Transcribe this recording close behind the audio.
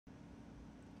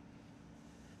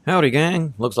Howdy,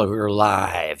 gang. Looks like we're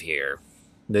live here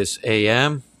this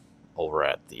AM over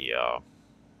at the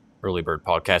Early Bird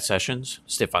Podcast Sessions.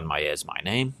 Stefan Maya is my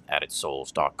name.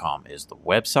 AddedSouls.com is the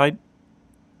website.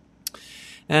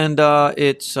 And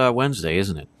it's Wednesday,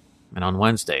 isn't it? And on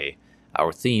Wednesday,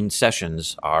 our themed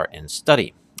sessions are in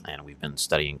study. And we've been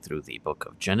studying through the book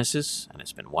of Genesis, and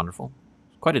it's been wonderful.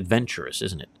 Quite adventurous,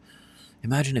 isn't it?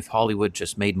 Imagine if Hollywood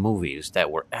just made movies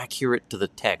that were accurate to the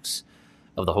text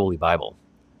of the Holy Bible.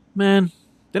 Man,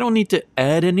 they don't need to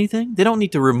add anything. They don't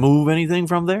need to remove anything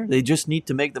from there. They just need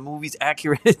to make the movies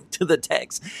accurate to the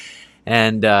text,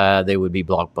 and they would be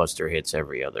blockbuster hits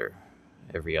every other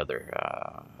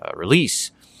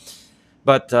release.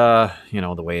 But the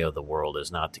way of the world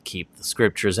is not to keep the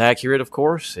scriptures accurate. Of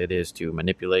course, it is to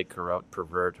manipulate, corrupt,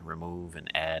 pervert, remove, and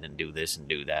add, and do this and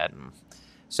do that. And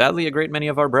sadly, a great many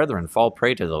of our brethren fall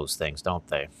prey to those things, don't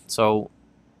they? So,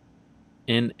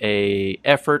 in a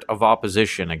effort of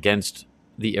opposition against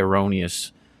the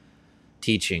erroneous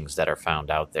teachings that are found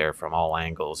out there from all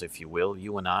angles, if you will,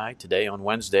 you and I, today on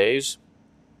Wednesdays,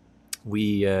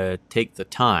 we take the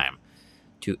time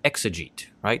to exegete,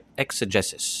 right?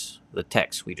 Exegesis, the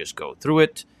text. We just go through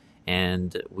it,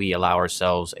 and we allow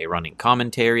ourselves a running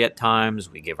commentary at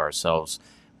times. We give ourselves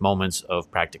moments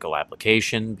of practical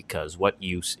application, because what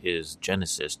use is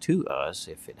Genesis to us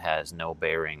if it has no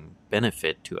bearing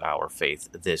benefit to our faith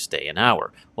this day and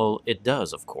hour? Well, it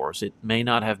does, of course. It may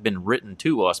not have been written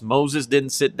to us. Moses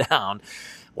didn't sit down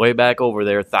way back over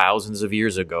there thousands of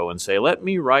years ago and say, let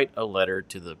me write a letter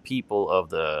to the people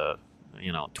of the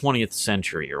 20th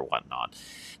century or whatnot.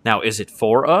 Now, is it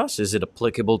for us? Is it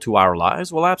applicable to our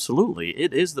lives? Well, absolutely.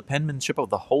 It is the penmanship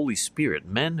of the Holy Spirit.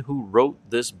 Men who wrote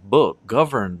this book,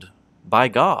 governed by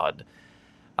God,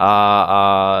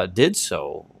 did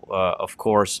so, of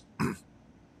course,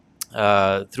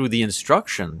 through the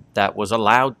instruction that was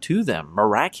allowed to them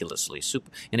miraculously,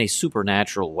 in a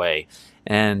supernatural way.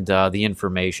 And the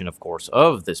information, of course,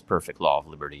 of this perfect law of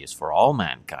liberty is for all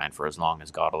mankind, for as long as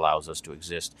God allows us to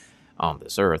exist on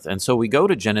this earth. And so we go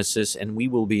to Genesis, and we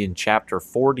will be in chapter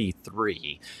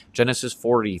 43, Genesis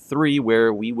 43,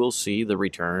 where we will see the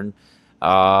return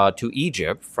to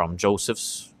Egypt from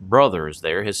Joseph's brothers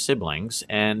there, his siblings,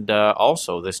 and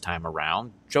also this time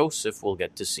around, Joseph will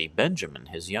get to see Benjamin,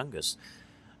 his youngest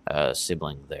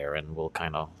sibling there, and we'll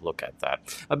kind of look at that.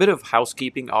 A bit of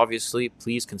housekeeping, obviously.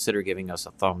 Please consider giving us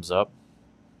a thumbs up,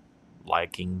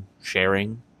 liking,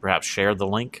 sharing, perhaps share the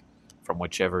link from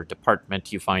whichever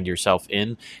department you find yourself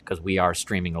in, because we are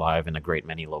streaming live in a great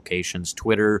many locations: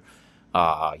 Twitter,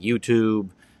 YouTube,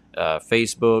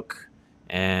 Facebook,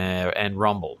 and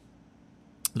Rumble.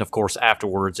 And of course,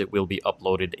 afterwards, it will be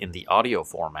uploaded in the audio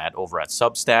format over at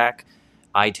Substack,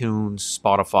 iTunes,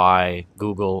 Spotify,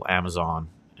 Google, Amazon,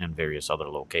 and various other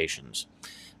locations.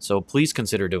 So please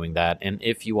consider doing that. And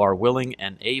if you are willing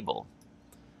and able,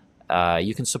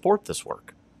 you can support this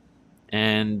work.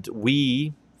 And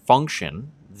we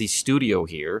function, the studio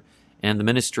here, and the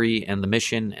ministry and the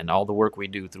mission and all the work we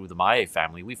do through the Maya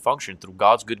family, we function through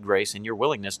God's good grace and your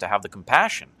willingness to have the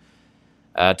compassion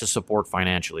to support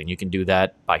financially. And you can do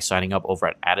that by signing up over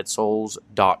at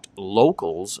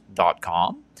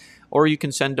addedsouls.locals.com, or you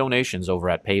can send donations over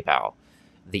at PayPal.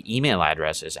 The email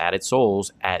address is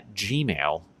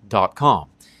addedsouls@gmail.com.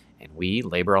 And we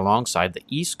labor alongside the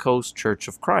East Coast Church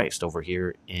of Christ over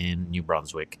here in New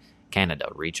Brunswick,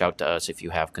 Canada. Reach out to us if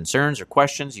you have concerns or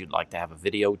questions. You'd like to have a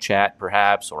video chat,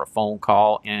 perhaps, or a phone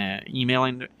call, email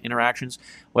interactions.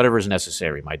 Whatever is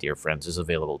necessary, my dear friends, is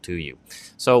available to you.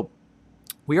 So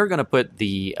we are going to put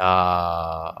the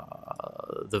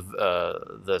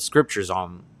scriptures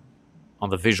on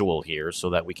the visual here so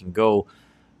that we can go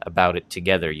about it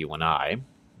together, you and I.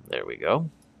 There we go.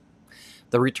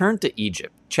 The return to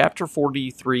Egypt, chapter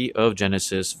 43 of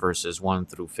Genesis, verses 1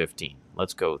 through 15.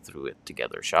 Let's go through it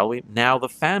together, shall we? Now the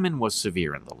famine was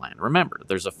severe in the land. Remember,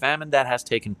 there's a famine that has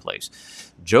taken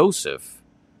place. Joseph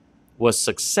was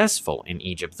successful in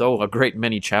Egypt, though a great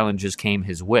many challenges came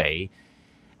his way.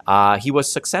 He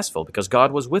was successful because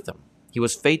God was with him. He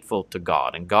was faithful to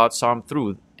God, and God saw him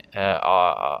through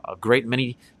a great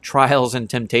many trials and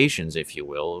temptations, if you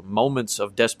will, moments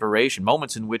of desperation,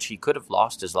 moments in which he could have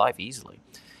lost his life easily.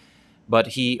 But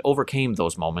he overcame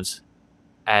those moments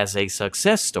as a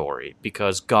success story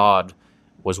because God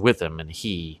was with him and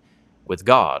he with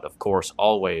God. Of course,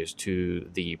 always to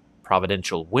the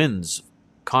providential winds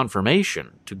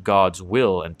confirmation to God's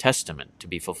will and testament to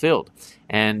be fulfilled.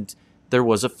 And there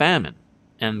was a famine,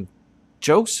 and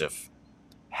Joseph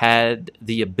had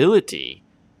the ability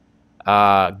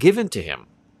given to him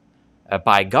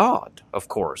by God, of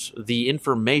course, the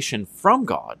information from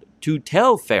God to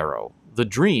tell Pharaoh the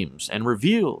dreams and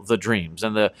reveal the dreams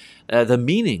and the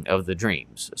meaning of the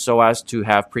dreams, so as to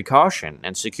have precaution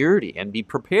and security and be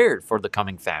prepared for the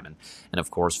coming famine. And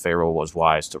of course, Pharaoh was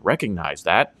wise to recognize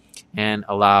that and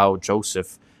allow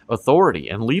Joseph authority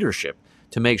and leadership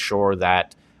to make sure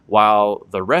that while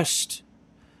the rest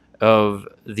of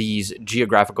these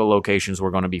geographical locations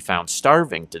were going to be found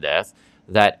starving to death,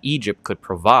 that Egypt could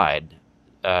provide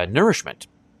nourishment.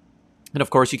 And of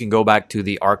course, you can go back to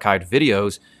the archived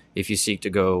videos if you seek to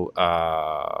go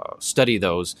study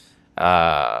those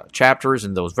chapters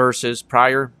and those verses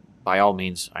prior. By all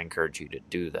means, I encourage you to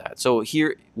do that. So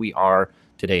here we are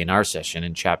today in our session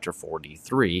in chapter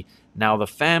 43. Now the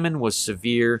famine was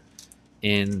severe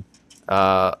in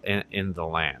the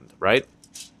land, right?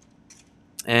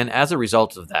 And as a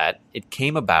result of that, it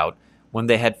came about when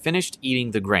they had finished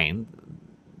eating the grain.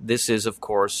 This is, of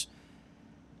course,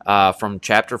 from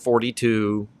chapter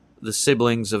 42, the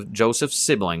siblings of Joseph's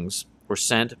siblings were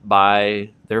sent by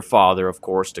their father, of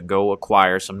course, to go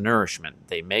acquire some nourishment.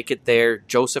 They make it there.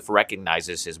 Joseph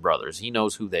recognizes his brothers. He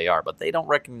knows who they are, but they don't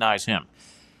recognize him.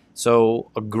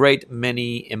 So a great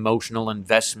many emotional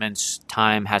investments,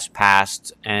 time has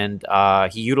passed, and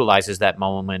he utilizes that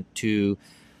moment to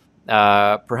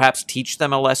perhaps teach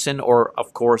them a lesson, or,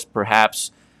 of course,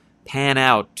 perhaps pan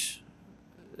out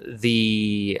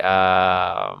the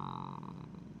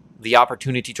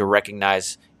opportunity to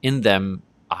recognize in them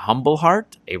a humble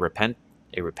heart, a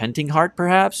repenting heart,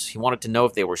 perhaps. He wanted to know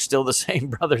if they were still the same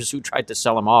brothers who tried to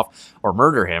sell him off or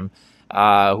murder him,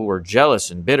 who were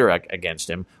jealous and bitter against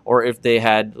him, or if they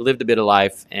had lived a bit of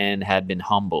life and had been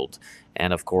humbled.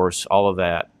 And, of course, all of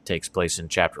that takes place in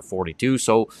chapter 42.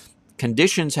 So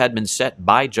conditions had been set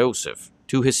by Joseph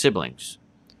to his siblings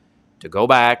to go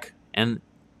back, and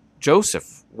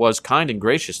Joseph was kind and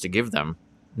gracious to give them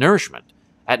nourishment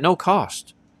at no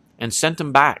cost, and sent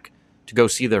them back to go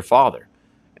see their father,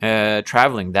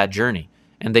 traveling that journey.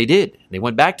 And they did. They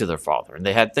went back to their father, and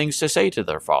they had things to say to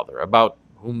their father about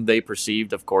whom they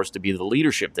perceived, of course, to be the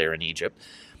leadership there in Egypt,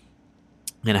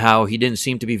 and how he didn't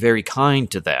seem to be very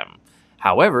kind to them.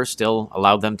 However, still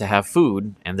allowed them to have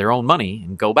food and their own money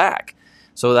and go back.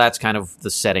 So that's kind of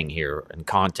the setting here and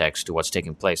context to what's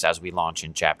taking place as we launch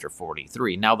in chapter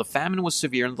 43. Now, the famine was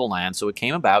severe in the land, so it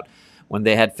came about when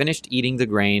they had finished eating the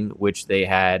grain which they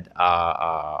had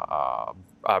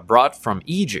brought from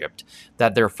Egypt,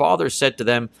 that their father said to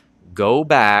them, "Go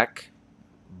back,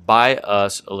 buy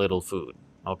us a little food."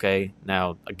 Okay,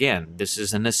 now, again, this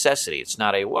is a necessity. It's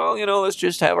not a, let's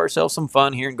just have ourselves some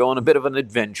fun here and go on a bit of an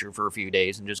adventure for a few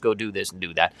days and just go do this and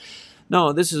do that.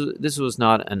 No, this was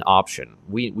not an option.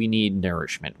 We need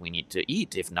nourishment. We need to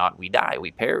eat. If not, we die.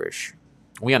 We perish.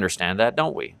 We understand that,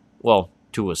 don't we? Well,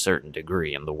 to a certain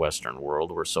degree in the Western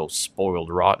world. We're so spoiled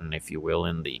rotten, if you will,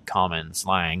 in the common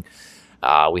slang.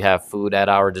 We have food at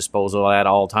our disposal at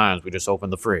all times. We just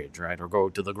open the fridge, right, or go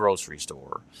to the grocery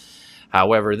store.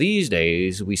 However, these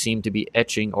days, we seem to be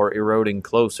etching or eroding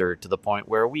closer to the point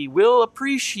where we will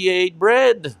appreciate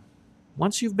bread.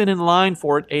 Once you've been in line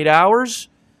for it 8 hours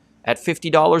at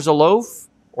 $50 a loaf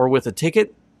or with a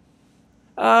ticket,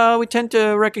 we tend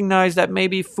to recognize that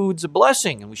maybe food's a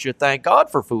blessing and we should thank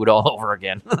God for food all over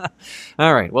again.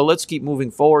 All right, well, let's keep moving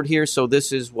forward here. So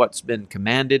this is what's been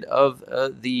commanded of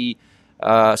the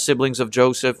siblings of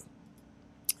Joseph.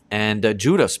 And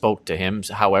Judah spoke to him,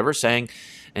 however, saying,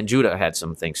 and Judah had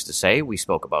some things to say. We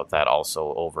spoke about that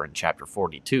also over in chapter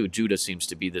 42. Judah seems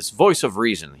to be this voice of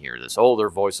reason here, this older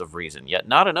voice of reason, yet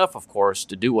not enough, of course,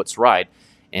 to do what's right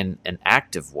in an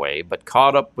active way, but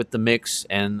caught up with the mix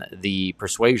and the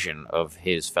persuasion of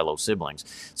his fellow siblings.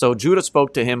 So Judah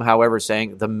spoke to him, however,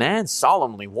 saying, "The man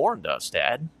solemnly warned us,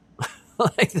 Dad."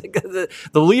 Like the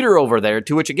leader over there,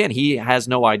 to which, again, he has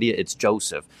no idea it's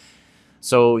Joseph.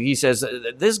 So he says,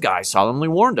 "This guy solemnly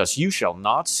warned us, you shall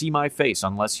not see my face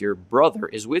unless your brother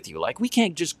is with you." Like, we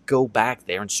can't just go back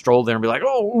there and stroll there and be like,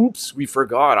 "Oh, oops, we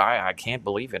forgot. I can't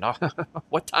believe it.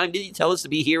 What time did he tell us to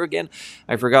be here again?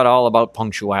 I forgot all about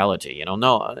punctuality."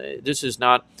 No, this is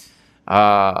not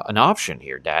an option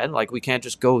here, Dad. Like, we can't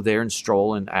just go there and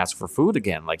stroll and ask for food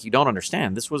again. Like, you don't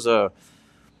understand. This was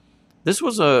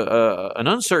an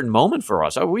uncertain moment for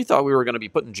us. We thought we were going to be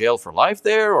put in jail for life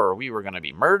there, or we were going to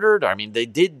be murdered. He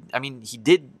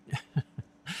did,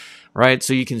 right?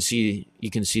 So you can see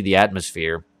the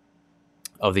atmosphere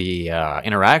of the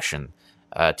interaction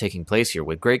taking place here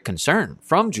with great concern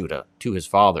from Judah to his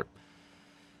father.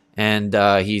 And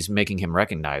he's making him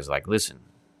recognize, like, listen,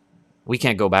 we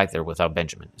can't go back there without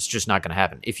Benjamin. It's just not going to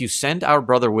happen. If you send our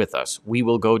brother with us, we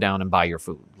will go down and buy your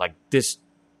food. Like, this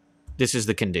is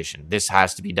the condition. This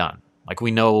has to be done. Like,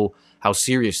 we know how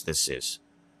serious this is.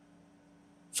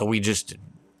 So we just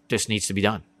This needs to be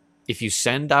done. If you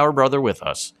send our brother with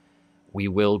us, we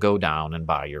will go down and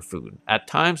buy your food. At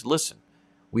times, listen,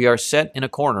 we are set in a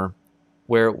corner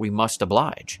where we must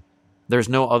oblige. There's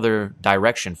no other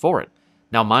direction for it.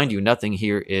 Now, mind you, nothing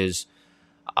here is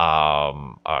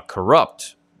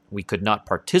corrupt. We could not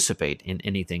participate in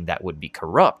anything that would be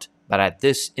corrupt. But at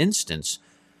this instance,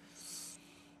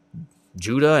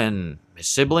 Judah and his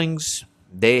siblings,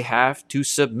 they have to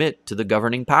submit to the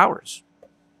governing powers.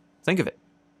 Think of it.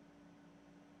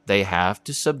 They have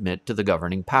to submit to the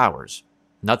governing powers.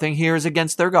 Nothing here is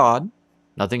against their God.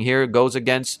 Nothing here goes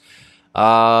against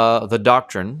the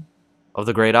doctrine of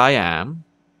the great I Am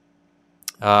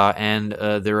and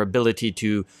their ability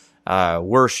to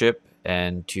worship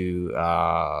and to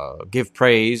give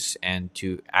praise and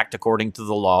to act according to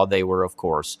the law. They were, of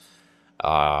course,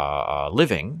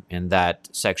 living in that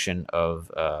section of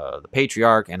the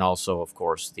patriarch and also, of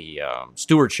course, the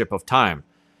stewardship of time,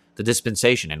 the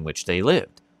dispensation in which they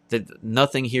lived.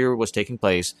 Nothing here was taking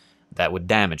place that would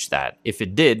damage that. If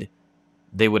it did,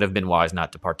 they would have been wise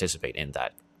not to participate in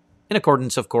that. In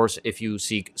accordance, of course, if you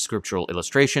seek scriptural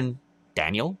illustration,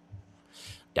 Daniel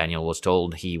was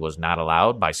told he was not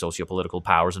allowed by socio-political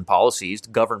powers and policies. The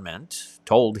government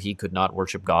told he could not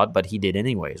worship God, but he did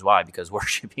anyways. Why? Because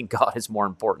worshiping God is more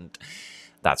important.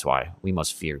 That's why we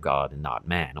must fear God and not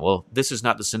man. Well, this is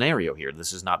not the scenario here.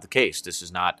 This is not the case. This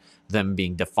is not them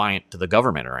being defiant to the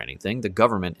government or anything. The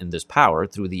government in this power,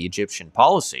 through the Egyptian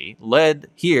policy, led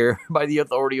here by the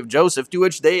authority of Joseph, to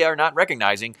which they are not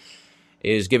recognizing,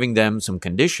 is giving them some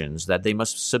conditions that they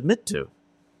must submit to.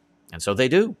 And so they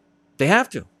do. They have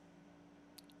to.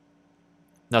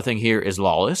 Nothing here is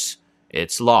lawless.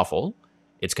 It's lawful.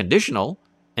 It's conditional.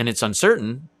 And it's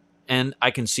uncertain. And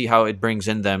I can see how it brings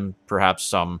in them perhaps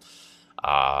some,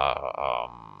 how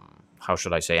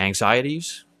should I say,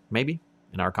 anxieties, maybe,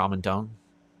 in our common tongue.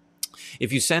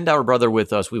 If you send our brother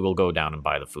with us, we will go down and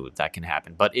buy the food. That can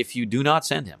happen. But if you do not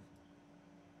send him,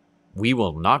 we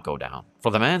will not go down.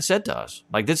 For the man said to us,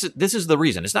 like this is the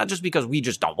reason. It's not just because we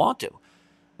just don't want to.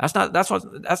 That's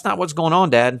not what's going on,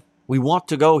 Dad. We want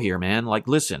to go here, man. Like,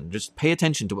 listen, just pay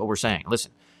attention to what we're saying.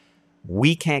 Listen,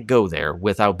 we can't go there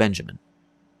without Benjamin,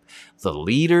 the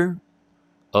leader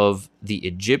of the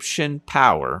Egyptian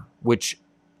power, which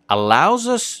allows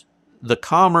us the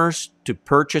commerce to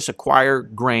purchase, acquire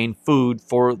grain, food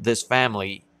for this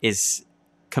family, is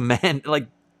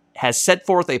has set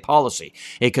forth a policy,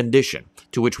 a condition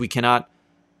to which we cannot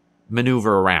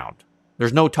maneuver around.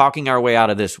 There's no talking our way out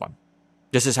of this one.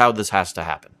 This is how this has to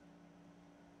happen.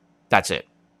 That's it.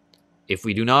 If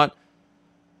we do not,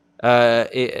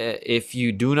 if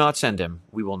you do not send him,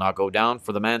 we will not go down.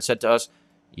 For the man said to us,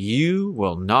 you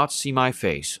will not see my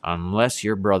face unless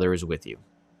your brother is with you.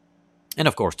 And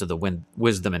of course, to the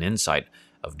wisdom and insight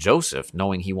of Joseph,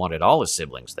 knowing he wanted all his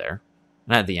siblings there,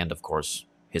 and at the end, of course,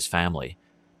 his family,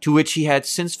 to which he had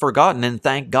since forgotten and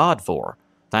thanked God for.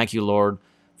 Thank you, Lord,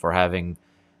 for having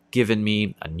given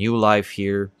me a new life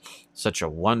here, such a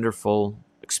wonderful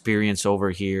experience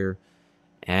over here,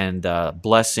 and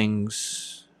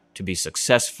blessings to be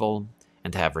successful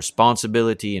and to have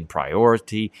responsibility and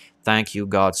priority. Thank you,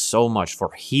 God, so much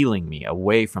for healing me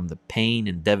away from the pain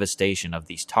and devastation of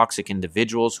these toxic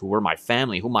individuals who were my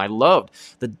family, whom I loved.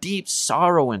 The deep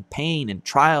sorrow and pain and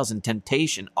trials and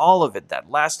temptation, all of it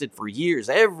that lasted for years,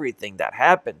 everything that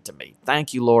happened to me.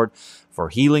 Thank you, Lord, for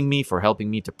healing me, for helping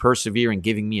me to persevere and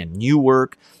giving me a new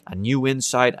work, a new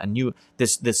insight,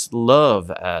 this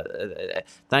love.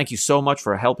 Thank you so much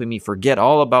for helping me forget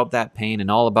all about that pain and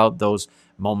all about those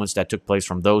moments that took place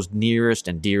from those nearest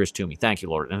and dearest to me. Thank you,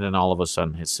 Lord. And then all of a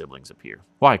sudden his siblings appear.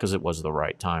 Why? Because it was the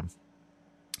right time.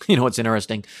 You know what's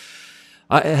interesting?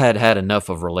 I had had enough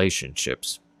of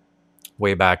relationships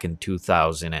way back in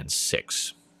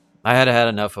 2006. I had had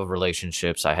enough of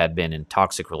relationships. I had been in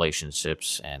toxic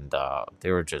relationships, and they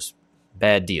were just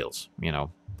bad deals, you know.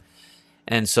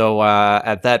 And so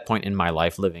at that point in my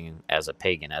life, living as a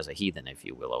pagan, as a heathen, if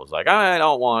you will, I was like, I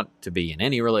don't want to be in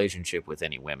any relationship with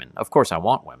any women. Of course, I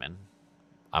want women.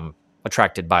 I'm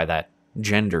attracted by that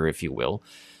gender, if you will,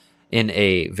 in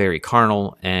a very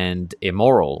carnal and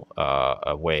immoral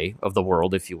way of the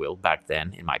world, if you will, back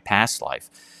then in my past life.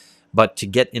 But to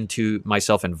get into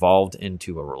myself involved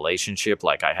into a relationship,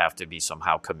 like I have to be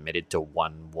somehow committed to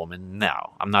one woman,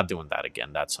 no, I'm not doing that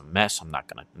again. That's a mess. I'm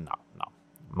not going to, no.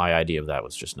 My idea of that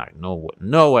was just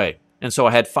no way. And so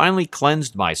I had finally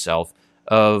cleansed myself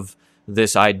of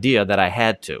this idea that I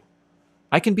had to.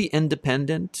 I can be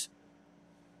independent.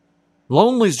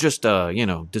 Lonely is just a,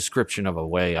 description of a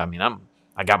way. I mean,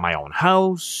 I got my own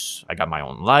house. I got my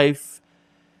own life.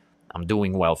 I'm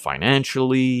doing well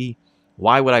financially.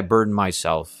 Why would I burden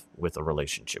myself with a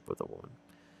relationship with a woman.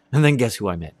 And then guess who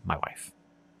I met? My wife.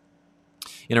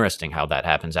 Interesting how that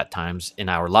happens at times in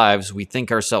our lives. We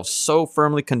think ourselves so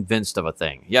firmly convinced of a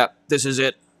thing. Yep, this is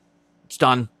it. It's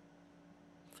done.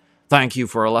 Thank you,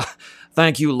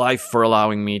 life, for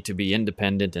allowing me to be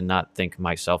independent and not think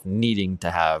myself needing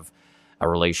to have a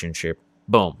relationship.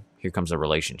 Boom, here comes a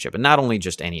relationship. And not only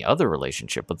just any other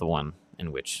relationship, but the one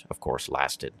in which, of course,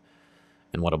 lasted.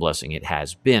 And what a blessing it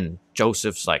has been.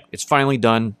 Joseph's like, it's finally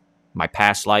done. My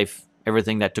past life,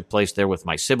 everything that took place there with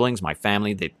my siblings, my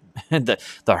family, the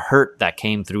hurt that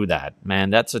came through that, man,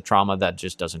 that's a trauma that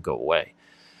just doesn't go away.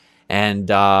 And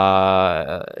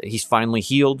he's finally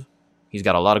healed. He's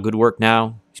got a lot of good work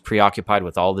now. He's preoccupied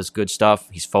with all this good stuff.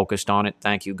 He's focused on it.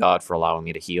 Thank you, God, for allowing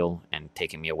me to heal and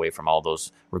taking me away from all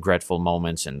those regretful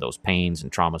moments and those pains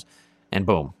and traumas. And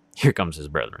boom, here comes his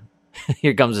brethren.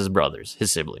 Here comes his brothers,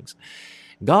 his siblings.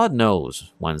 God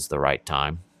knows when's the right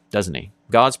time, doesn't he?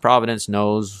 God's providence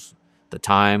knows the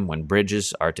time when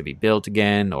bridges are to be built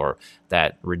again, or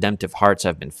that redemptive hearts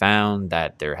have been found,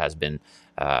 that there has been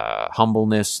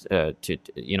humbleness to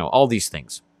all these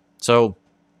things. So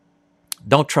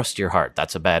don't trust your heart.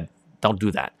 Don't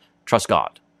do that. Trust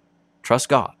God. Trust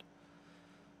God.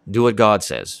 Do what God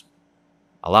says.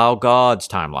 Allow God's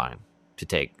timeline to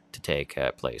take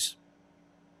place.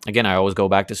 Again, I always go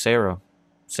back to Sarah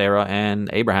and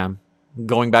Abraham,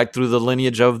 going back through the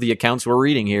lineage of the accounts we're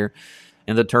reading here,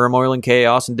 and the turmoil and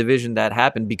chaos and division that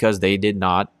happened because they did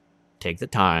not take the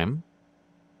time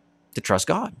to trust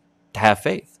God, to have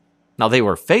faith. Now, they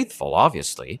were faithful,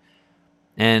 obviously,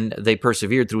 and they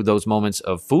persevered through those moments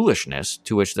of foolishness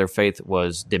to which their faith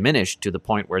was diminished to the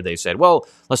point where they said, well,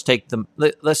 let's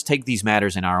take these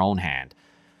matters in our own hand.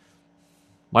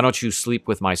 Why don't you sleep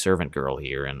with my servant girl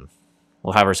here and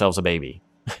we'll have ourselves a baby?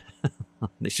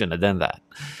 They shouldn't have done that.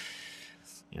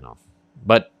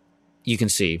 But you can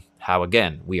see how,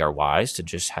 again, we are wise to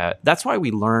just have... That's why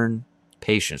we learn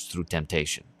patience through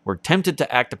temptation. We're tempted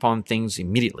to act upon things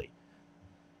immediately.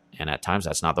 And at times,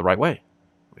 that's not the right way.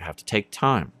 We have to take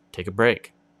time, take a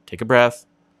break, take a breath,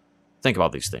 think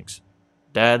about these things.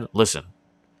 Dad, listen.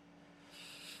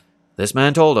 This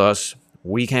man told us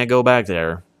we can't go back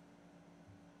there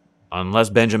unless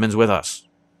Benjamin's with us.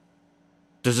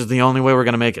 This is the only way we're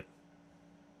going to make it.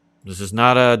 This is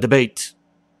not a debate.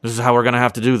 This is how we're going to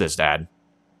have to do this, Dad.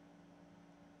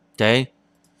 Okay?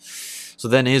 So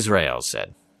then Israel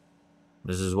said,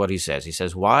 this is what he says. He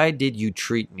says, why did you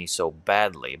treat me so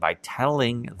badly by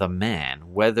telling the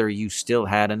man whether you still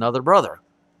had another brother?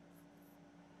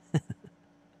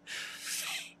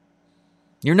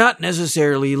 You're not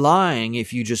necessarily lying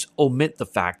if you just omit the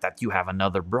fact that you have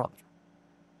another brother.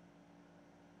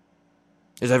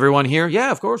 Is everyone here?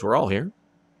 Yeah, of course, we're all here.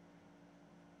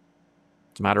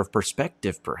 It's a matter of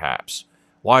perspective, perhaps.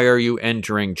 Why are you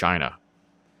entering China?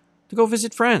 To go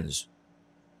visit friends.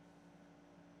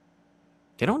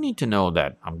 They don't need to know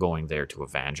that I'm going there to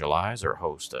evangelize or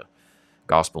host a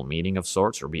gospel meeting of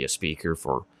sorts or be a speaker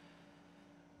for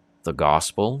the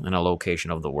gospel in a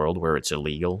location of the world where it's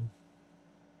illegal.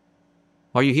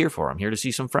 What are you here for? I'm here to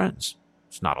see some friends.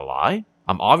 It's not a lie.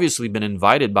 I'm obviously been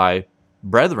invited by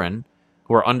brethren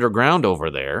who are underground over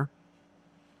there.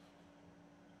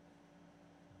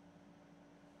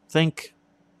 Think.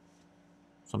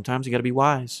 Sometimes you got to be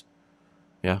wise.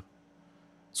 Yeah.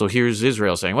 So here's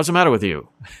Israel saying, what's the matter with you?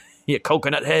 You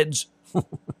coconut heads?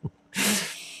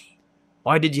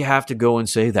 Why did you have to go and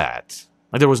say that?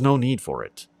 Like there was no need for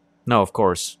it. No, of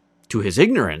course, to his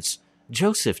ignorance,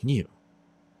 Joseph knew.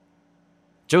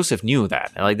 Joseph knew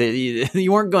that. Like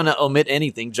you weren't going to omit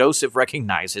anything. Joseph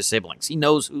recognized his siblings. He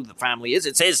knows who the family is.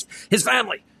 It's his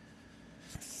family.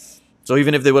 So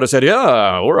even if they would have said,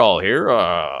 yeah, we're all here.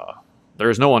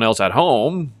 There's no one else at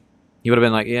home. He would have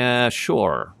been like, yeah,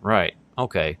 sure. Right.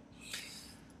 Okay.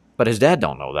 But his dad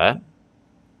don't know that.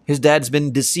 His dad's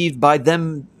been deceived by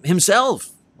them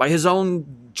himself, by his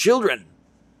own children.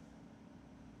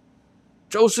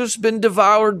 Joseph's been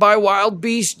devoured by wild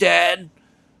beasts, Dad.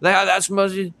 That's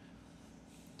must.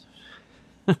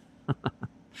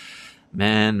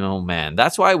 Man, oh man.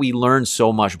 That's why we learn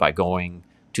so much by going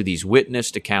to these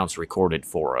witnessed accounts recorded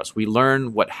for us. We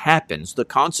learn what happens, the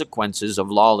consequences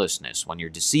of lawlessness. When you're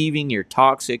deceiving, you're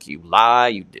toxic, you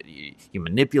lie, you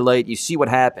manipulate, you see what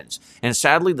happens. And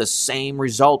sadly, the same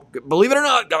result, believe it or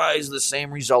not, guys, the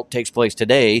same result takes place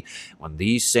today when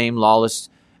these same lawless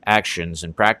actions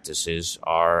and practices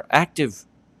are active.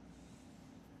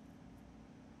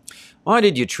 Why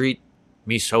did you treat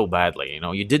me so badly?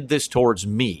 You did this towards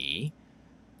me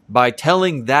by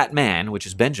telling that man, which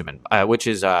is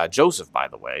Joseph, by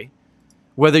the way,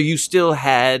 whether you still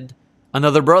had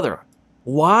another brother.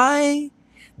 Why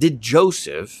did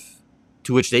Joseph,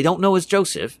 to which they don't know is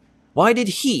Joseph, why did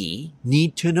he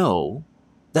need to know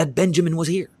that Benjamin was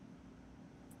here?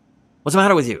 What's the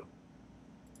matter with you?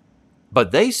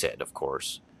 But they said, of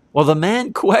course, well, the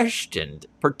man questioned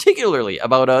particularly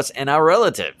about us and our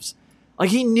relatives.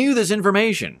 Like he knew this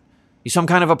information. He's some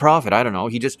kind of a prophet. I don't know.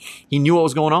 He knew what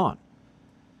was going on.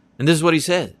 And this is what he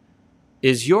said.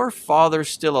 Is your father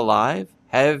still alive?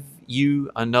 Have you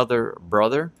another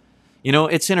brother? You know,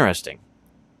 it's interesting.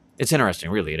 It's interesting.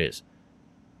 Really, it is.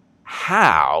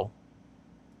 How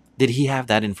did he have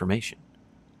that information?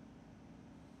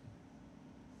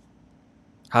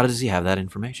 How does he have that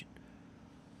information?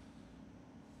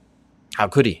 How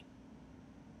could he?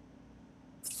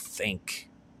 Think.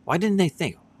 Why didn't they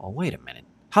think? Oh, wait a minute.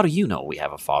 How do you know we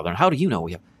have a father? And how do you know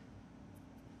we have...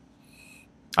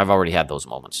 I've already had those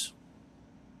moments.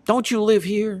 Don't you live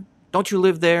here? Don't you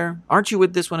live there? Aren't you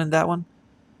with this one and that one?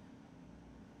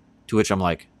 To which I'm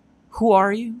like, who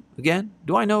are you again?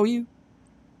 Do I know you?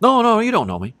 No, you don't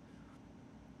know me.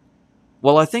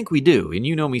 Well, I think we do, and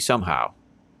you know me somehow.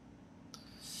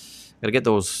 Gotta get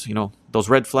those, those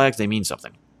red flags, they mean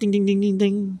something. Ding, ding, ding, ding,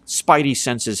 ding. Spidey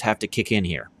senses have to kick in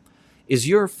here. Is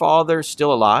your father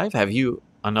still alive? Have you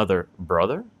another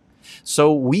brother?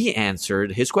 So we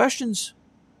answered his questions.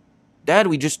 Dad,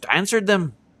 we just answered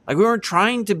them. Like we weren't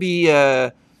trying to be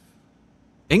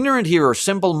ignorant here or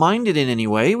simple-minded in any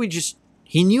way.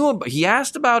 He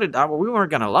asked about it. We weren't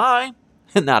going to lie.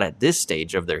 Not at this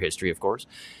stage of their history, of course.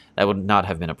 That would not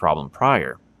have been a problem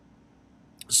prior.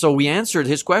 So we answered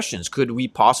his questions. Could we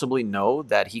possibly know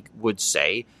that he would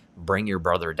say, bring your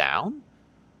brother down?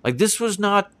 Like this was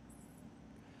not...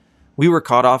 We were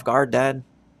caught off guard, Dad.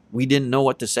 We didn't know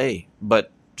what to say. But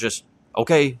just,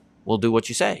 okay, we'll do what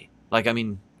you say.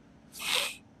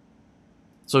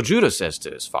 So Judah says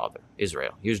to his father,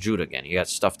 Israel. Here's Judah again. You got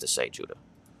stuff to say, Judah.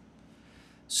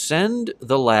 Send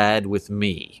the lad with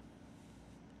me,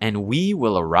 and we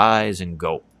will arise and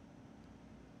go,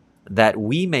 that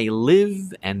we may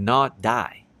live and not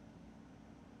die,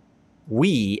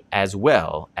 we as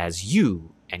well as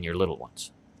you and your little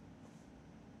ones.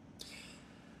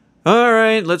 All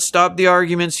right, let's stop the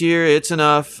arguments here. It's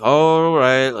enough. All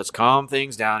right, let's calm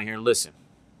things down here. Listen.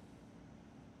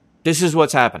 This is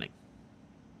what's happening.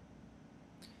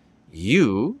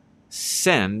 You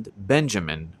send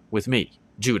Benjamin with me,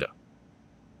 Judah,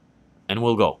 and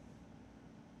we'll go.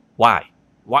 Why?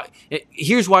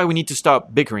 Here's why we need to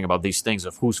stop bickering about these things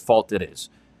of whose fault it is.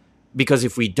 Because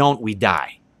if we don't, we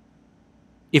die.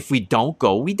 If we don't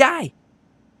go, we die.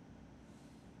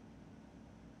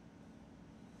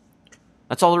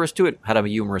 That's all there is to it. Had a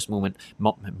humorous moment.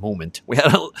 We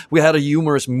had a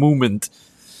humorous moment.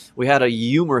 We had a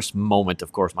humorous moment.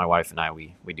 Of course, my wife and I,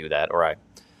 we do that. Or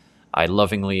I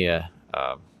lovingly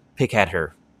pick at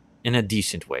her in a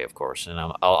decent way, of course. And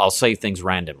I'll say things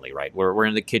randomly, right? We're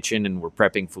in the kitchen and we're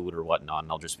prepping food or whatnot.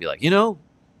 And I'll just be like,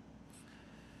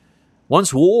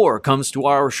 once war comes to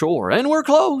our shore, and we're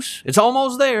close, it's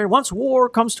almost there. Once war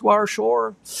comes to our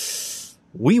shore,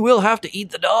 we will have to eat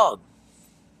the dog.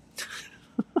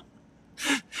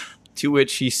 To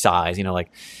which he sighs,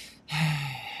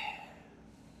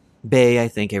 Bae, I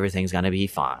think everything's going to be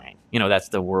fine. That's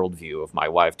the worldview of my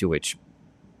wife, to which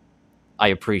I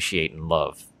appreciate and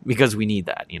love, because we need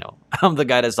that, I'm the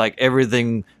guy that's like,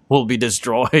 everything will be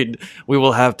destroyed. We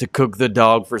will have to cook the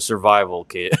dog for survival,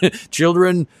 kid.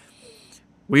 Children,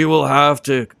 we will have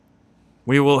to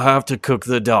cook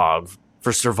the dog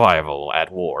for survival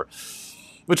at war.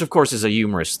 Which, of course, is a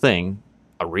humorous thing.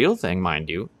 A real thing, mind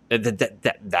you.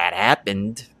 That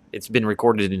happened. It's been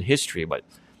recorded in history, but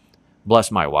bless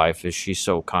my wife, is she's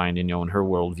so kind, and her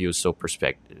worldview is so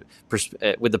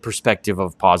with the perspective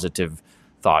of positive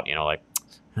thought,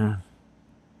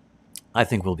 I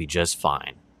think we'll be just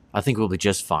fine.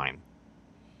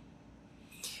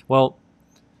 Well,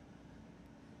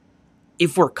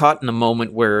 if we're caught in a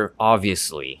moment where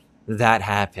obviously that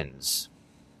happens,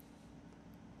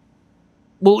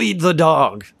 we'll eat the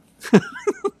dog.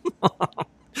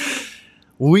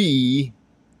 We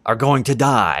are going to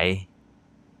die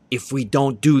if we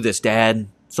don't do this, Dad.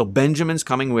 So Benjamin's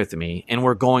coming with me, and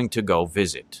we're going to go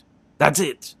visit. That's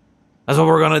it. That's what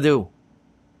we're going to do.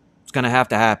 It's going to have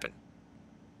to happen.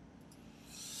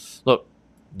 Look,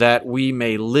 that we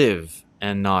may live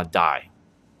and not die.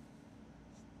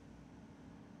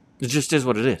 It just is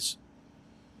what it is.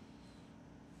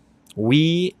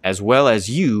 We, as well as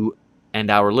you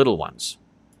and our little ones.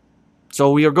 So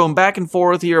we are going back and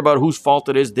forth here about whose fault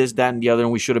it is, this, that, and the other,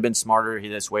 and we should have been smarter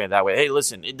this way and that way. Hey,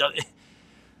 listen,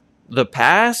 the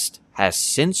past has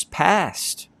since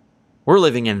passed. We're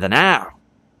living in the now.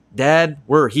 Dad,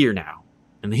 we're here now.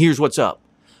 And here's what's up.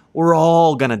 We're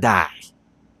all going to die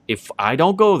if I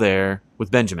don't go there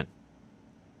with Benjamin.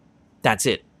 That's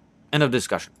it. End of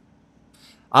discussion.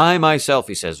 I myself,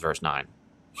 he says, verse 9,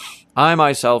 I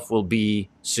myself will be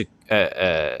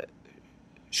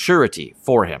surety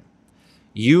for him.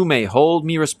 You may hold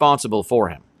me responsible for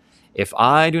him. If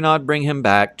I do not bring him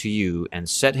back to you and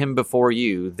set him before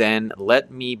you, then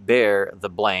let me bear the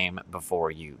blame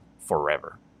before you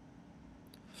forever.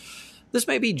 This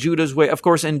may be Judah's way, of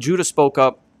course, and Judah spoke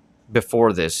up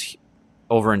before this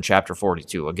over in chapter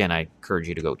 42. Again, I encourage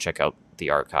you to go check out the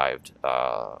archived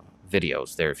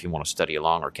videos there if you want to study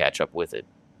along or catch up with it.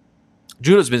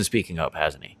 Judah's been speaking up,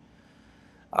 hasn't he?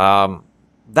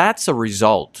 That's a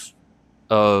result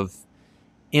of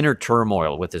inner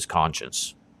turmoil with his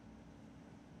conscience.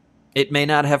 It may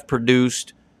not have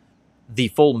produced the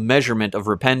full measurement of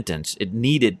repentance it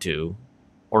needed to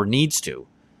or needs to,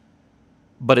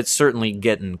 but it's certainly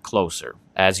getting closer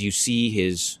as you see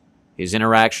his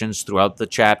interactions throughout the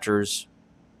chapters.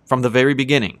 From the very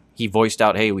beginning, he voiced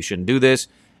out, hey, we shouldn't do this.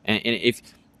 And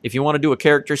if you want to do a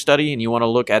character study and you want to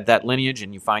look at that lineage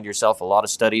and you find yourself a lot of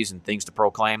studies and things to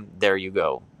proclaim, there you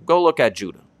go. Go look at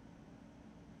Judah.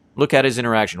 Look at his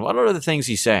interaction. What are the things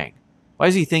he's saying? Why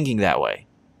is he thinking that way?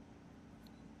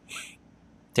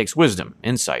 It takes wisdom,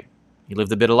 insight. He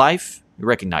lived a bit of life. He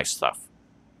recognized stuff.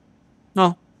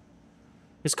 No.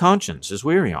 His conscience is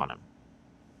weary on him.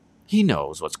 He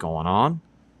knows what's going on.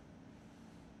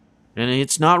 And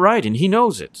it's not right, and he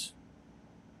knows it.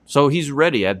 So he's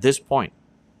ready at this point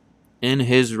in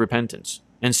his repentance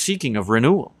and seeking of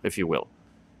renewal, if you will,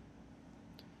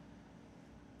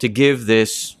 to give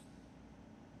this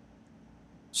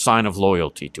sign of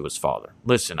loyalty to his father.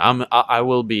 Listen, I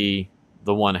will be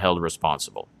the one held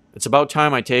responsible. It's about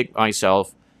time I take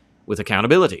myself with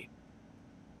accountability.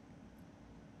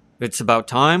 It's about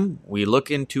time we look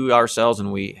into ourselves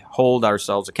and we hold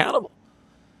ourselves accountable.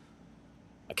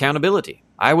 Accountability.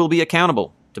 I will be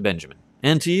accountable to Benjamin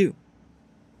and to you.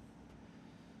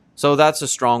 So that's a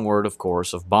strong word, of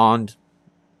course, of bond.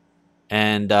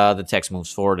 And the text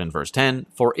moves forward in verse 10.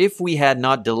 For if we had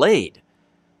not delayed,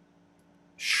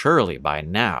 surely by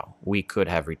now we could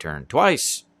have returned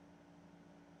twice.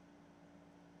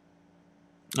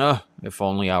 If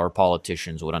only our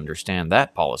politicians would understand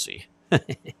that policy.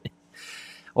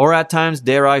 Or at times,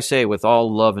 dare I say, with all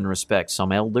love and respect,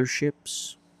 some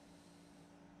elderships,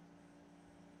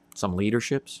 some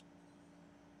leaderships.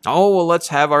 Oh, well, let's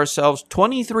have ourselves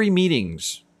 23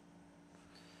 meetings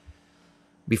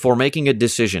before making a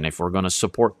decision if we're going to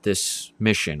support this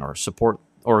mission or support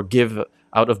or give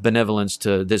out of benevolence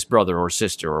to this brother or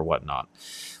sister or whatnot.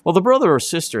 Well, the brother or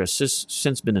sister has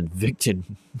since been evicted.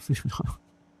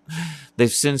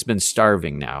 They've since been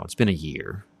starving now. It's been a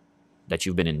year that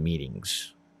you've been in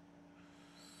meetings.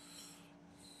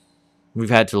 We've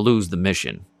had to lose the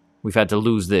mission. We've had to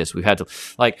lose this. We've had to,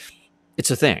 it's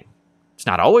a thing. It's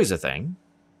not always a thing,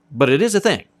 but it is a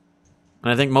thing.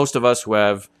 And I think most of us who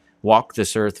have walked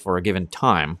this earth for a given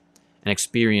time and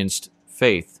experienced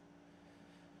faith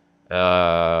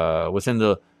within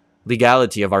the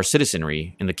legality of our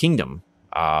citizenry in the kingdom,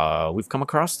 we've come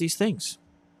across these things.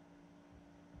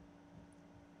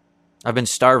 I've been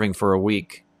starving for a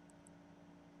week.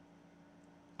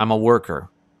 I'm a worker.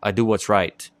 I do what's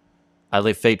right. I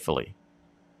live faithfully.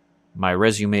 My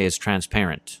resume is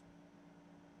transparent.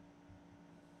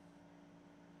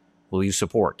 Will you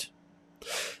support?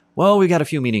 Well, we got a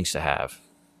few meetings to have.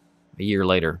 A year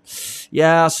later.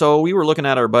 Yeah, so we were looking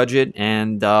at our budget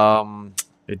and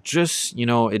it just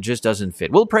doesn't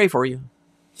fit. We'll pray for you.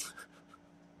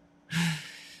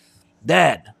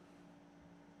 Dad,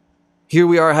 here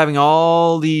we are having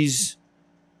all these,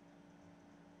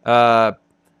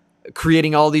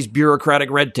 creating all these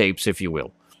bureaucratic red tapes, if you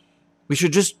will. We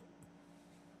should just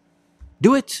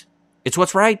do it. It's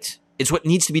what's right. It's what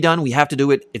needs to be done. We have to do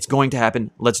it. It's going to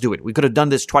happen. Let's do it. We could have done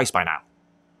this twice by now.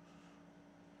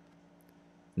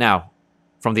 Now,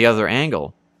 from the other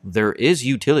angle, there is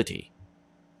utility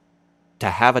to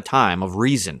have a time of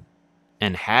reason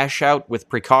and hash out with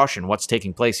precaution what's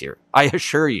taking place here. I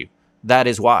assure you, that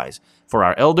is wise. For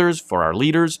our elders, for our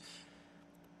leaders,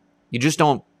 you just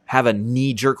don't have a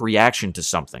knee-jerk reaction to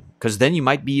something, because then you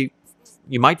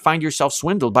might find yourself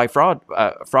swindled by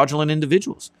fraudulent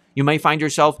individuals. You may find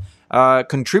yourself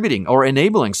contributing or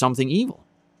enabling something evil.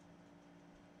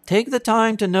 Take the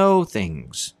time to know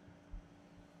things.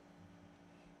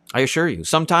 I assure you,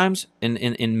 sometimes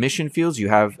in mission fields, you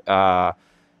have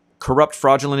corrupt,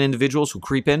 fraudulent individuals who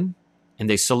creep in and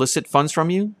they solicit funds from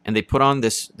you and they put on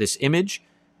this image,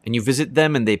 and you visit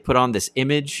them and they put on this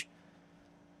image.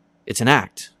 It's an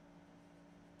act.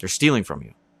 They're stealing from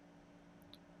you.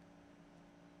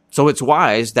 So it's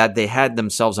wise that they had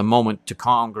themselves a moment to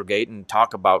congregate and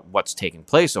talk about what's taking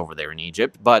place over there in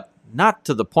Egypt, but not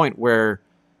to the point where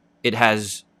it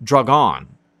has drug on,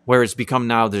 where it's become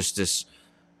now this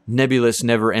nebulous,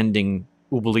 never-ending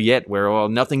oubliette where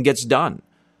nothing gets done.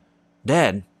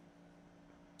 Dead.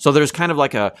 So there's kind of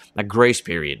like a grace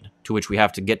period to which we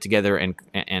have to get together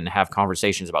and have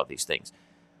conversations about these things.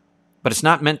 But it's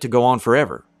not meant to go on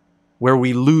forever, where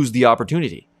we lose the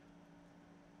opportunity.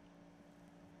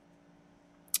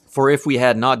 For if we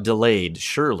had not delayed,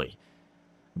 surely,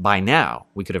 by now,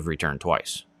 we could have returned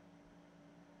twice.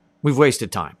 We've wasted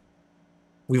time.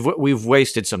 We've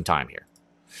wasted some time here.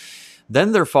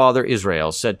 Then their father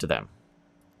Israel said to them,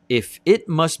 if it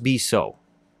must be so,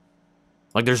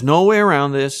 like there's no way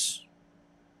around this,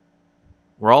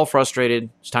 we're all frustrated,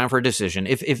 it's time for a decision.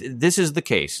 If this is the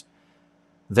case,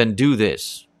 then do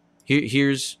this.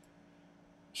 Here's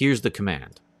the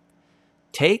command.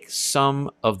 Take some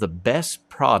of the best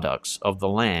products of the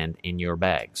land in your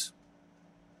bags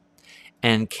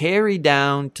and carry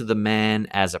down to the man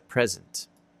as a present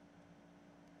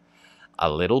a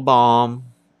little balm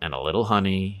and a little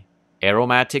honey,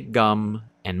 aromatic gum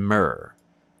and myrrh,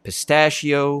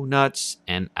 pistachio nuts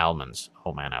and almonds.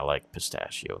 Oh man, I like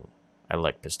pistachio. I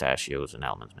like pistachios and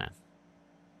almonds, man.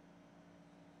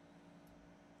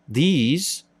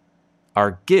 These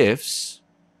are gifts.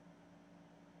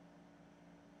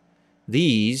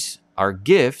 These are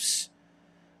gifts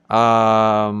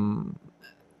that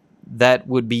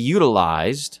would be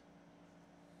utilized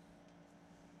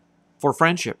for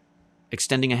friendship,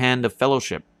 extending a hand of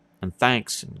fellowship and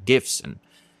thanks and gifts. And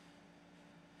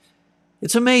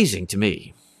it's amazing to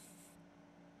me.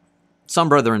 Some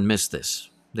brethren miss this.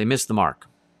 They miss the mark.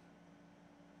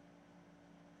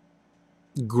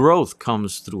 Growth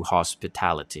comes through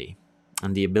hospitality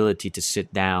and the ability to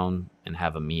sit down and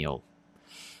have a meal.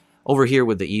 Over here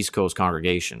with the East Coast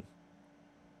congregation,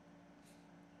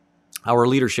 our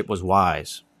leadership was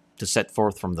wise to set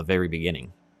forth from the very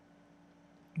beginning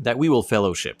that we will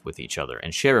fellowship with each other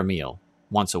and share a meal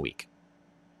once a week.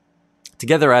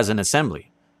 Together as an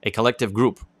assembly, a collective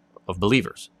group of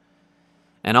believers,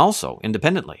 and also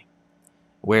independently,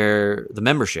 where the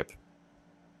membership,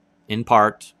 in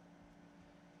part,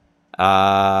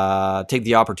 take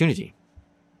the opportunity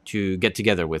to get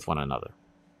together with one another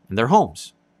in their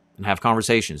homes and have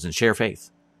conversations and share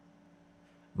faith.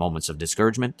 Moments of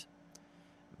discouragement,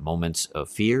 moments of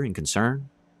fear and concern,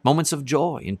 moments of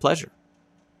joy and pleasure,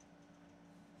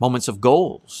 moments of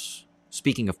goals,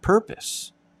 speaking of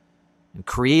purpose, and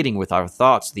creating with our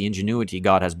thoughts the ingenuity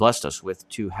God has blessed us with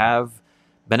to have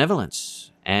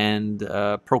benevolence and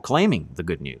proclaiming the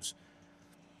good news.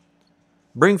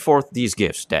 Bring forth these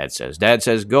gifts, Dad says. Dad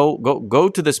says, go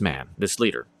to this man, this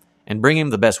leader, and bring him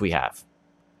the best we have.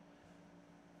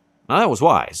 Now that was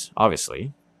wise,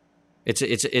 obviously. It's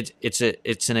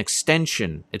an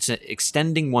extension. It's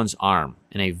extending one's arm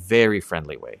in a very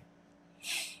friendly way.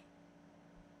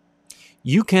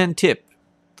 You can tip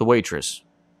the waitress.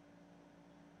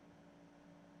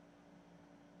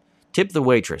 Tip the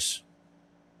waitress,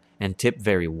 and tip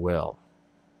very well.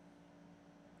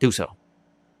 Do so.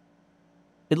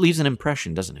 It leaves an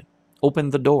impression, doesn't it? Open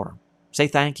the door. Say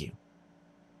thank you.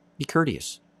 Be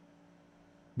courteous.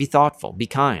 Be thoughtful. Be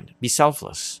kind. Be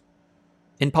selfless.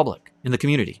 In public, in the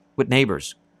community, with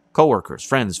neighbors, coworkers,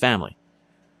 friends, family.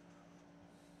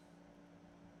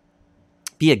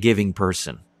 Be a giving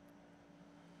person.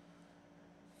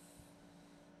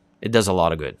 It does a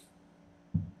lot of good.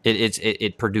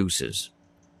 It produces.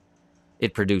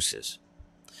 It produces.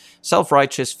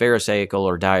 Self-righteous, pharisaical,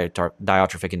 or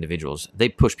diatrophic individuals, they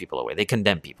push people away. They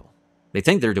condemn people. They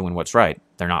think they're doing what's right.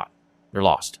 They're not. They're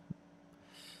lost.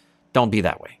 Don't be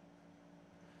that way.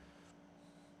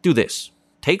 Do this.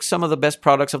 Take some of the best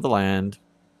products of the land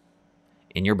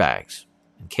in your bags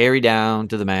and carry down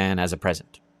to the man as a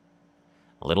present.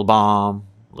 A little balm,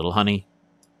 a little honey,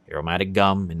 aromatic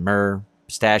gum and myrrh,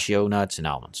 pistachio nuts and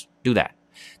almonds. Do that.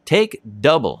 Take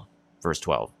double, verse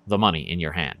 12, the money in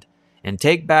your hand, and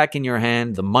take back in your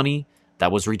hand the money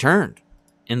that was returned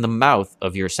in the mouth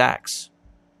of your sacks.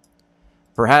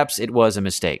 Perhaps it was a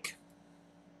mistake.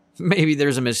 Maybe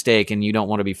there's a mistake and you don't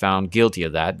want to be found guilty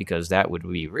of that because that would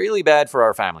be really bad for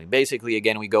our family. Basically,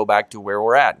 again, we go back to where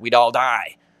we're at. We'd all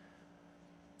die.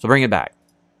 So bring it back.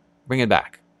 Bring it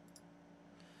back.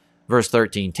 Verse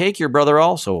 13, take your brother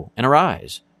also and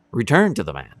arise. Return to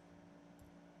the man.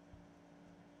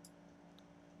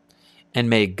 And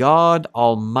may God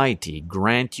Almighty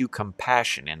grant you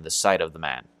compassion in the sight of the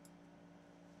man.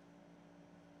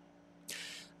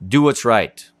 Do what's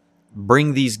right.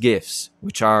 Bring these gifts,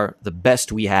 which are the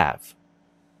best we have.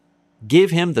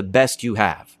 Give him the best you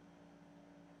have.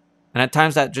 And at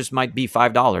times that just might be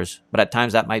 $5, but at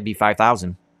times that might be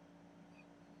 5,000.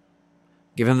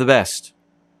 Give him the best.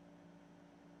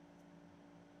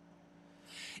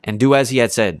 And do as he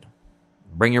had said.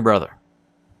 Bring your brother.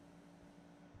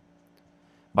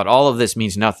 But all of this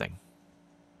means nothing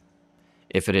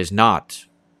if it is not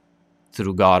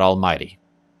through God Almighty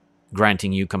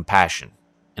granting you compassion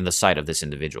in the sight of this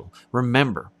individual.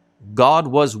 Remember, God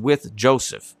was with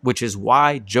Joseph, which is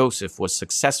why Joseph was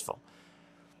successful.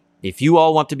 If you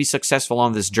all want to be successful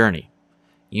on this journey,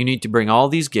 you need to bring all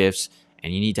these gifts,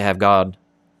 and you need to have God's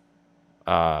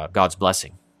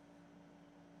blessing.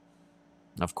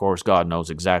 Of course, God knows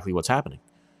exactly what's happening.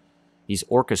 He's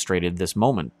orchestrated this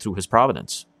moment through his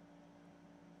providence.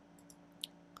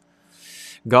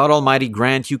 God Almighty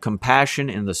grant you compassion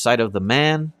in the sight of the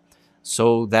man,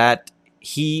 so that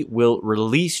he will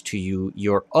release to you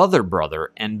your other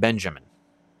brother and Benjamin.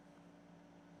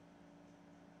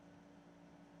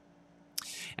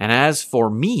 And as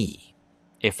for me,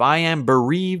 if I am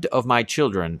bereaved of my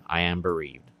children, I am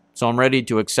bereaved. So I'm ready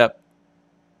to accept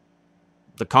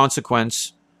the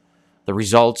consequence, the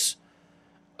results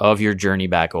of your journey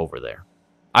back over there.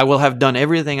 I will have done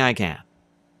everything I can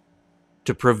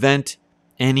to prevent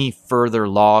any further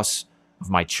loss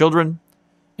of my children,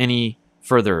 any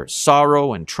further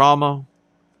sorrow and trauma,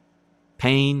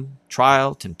 pain,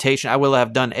 trial, temptation. I will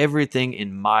have done everything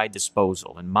in my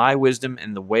disposal, in my wisdom,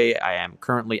 in the way I am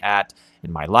currently at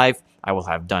in my life. I will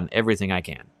have done everything I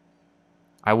can.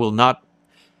 I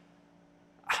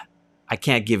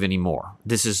can't give any more.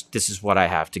 This is what I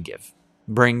have to give.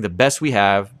 Bring the best we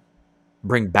have.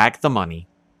 Bring back the money.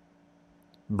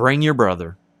 Bring your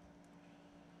brother.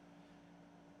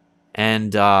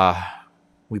 And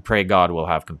we pray God will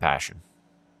have compassion.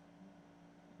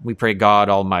 We pray God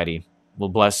Almighty will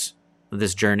bless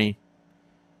this journey,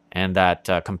 and that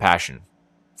compassion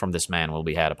from this man will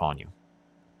be had upon you.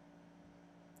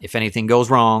 If anything goes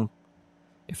wrong,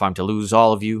 if I'm to lose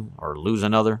all of you or lose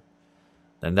another,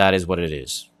 then that is what it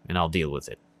is, and I'll deal with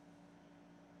it.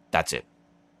 That's it.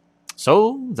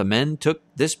 So the men took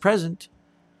this present,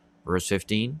 verse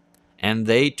 15, and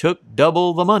they took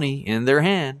double the money in their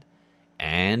hand,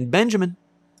 and Benjamin.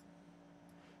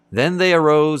 Then they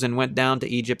arose and went down to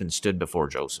Egypt and stood before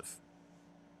Joseph.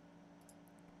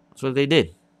 That's what they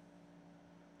did.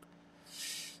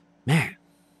 Man,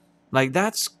 like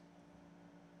that's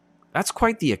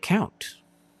quite the account.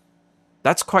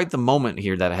 That's quite the moment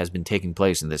here that has been taking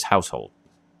place in this household.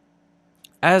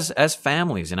 As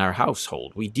families in our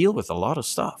household, we deal with a lot of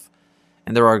stuff.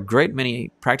 And there are a great many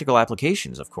practical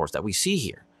applications, of course, that we see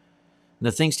here. And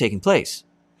the things taking place.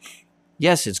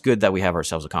 Yes, it's good that we have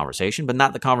ourselves a conversation, but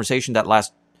not the conversation that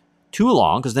lasts too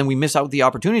long, because then we miss out the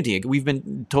opportunity. We've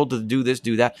been told to do this,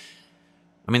 do that.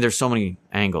 I mean, there's so many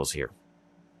angles here.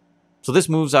 So this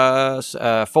moves us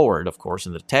forward, of course,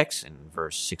 in the text in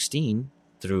verse 16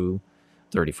 through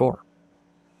 34.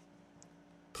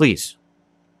 Please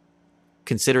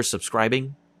consider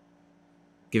subscribing,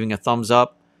 giving a thumbs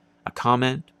up, a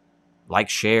comment, like,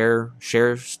 share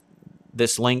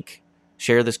this link,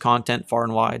 share this content far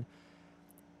and wide.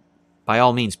 By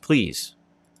all means, please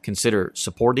consider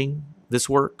supporting this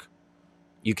work.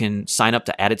 You can sign up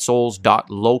to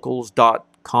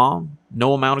addedsouls.locals.com.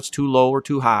 No amount is too low or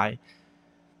too high.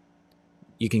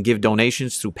 You can give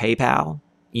donations through PayPal,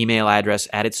 email address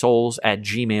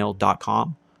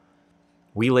addedsouls@gmail.com.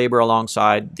 We labor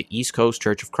alongside the East Coast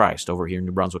Church of Christ over here in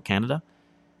New Brunswick, Canada.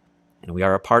 And we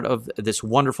are a part of this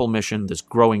wonderful mission, this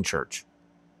growing church.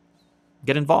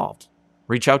 Get involved.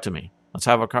 Reach out to me. Let's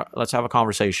have a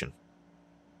conversation.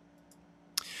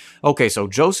 Okay, so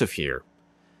Joseph here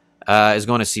is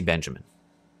going to see Benjamin.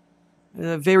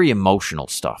 Very emotional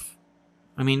stuff.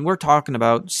 I mean, we're talking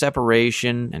about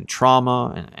separation and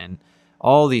trauma and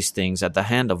all these things at the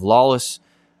hand of lawless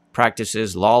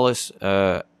practices, lawless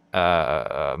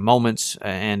moments,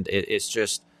 and it's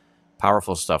just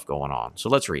powerful stuff going on. So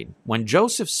let's read. When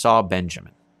Joseph saw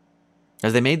Benjamin,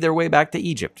 as they made their way back to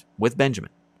Egypt with Benjamin,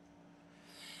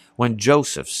 when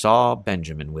Joseph saw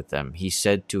Benjamin with them, he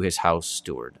said to his house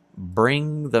steward,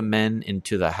 "Bring the men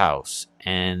into the house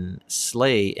and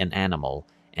slay an animal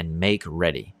and make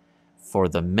ready, for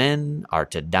the men are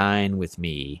to dine with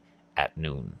me at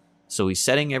noon." So he's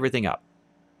setting everything up.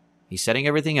 He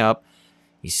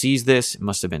sees this. It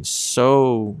must have been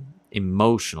so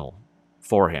emotional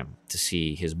for him to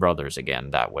see his brothers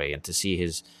again that way, and to see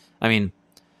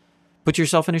put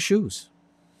yourself in his shoes.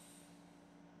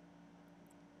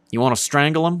 You want to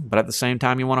strangle them, but at the same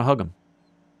time you want to hug them.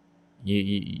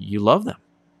 You love them.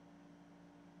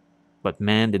 But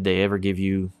man, did they ever give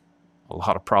you a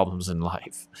lot of problems in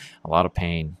life, a lot of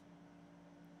pain.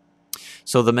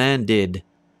 So the man did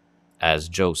as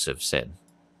Joseph said,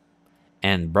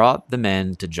 and brought the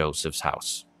men to Joseph's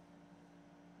house.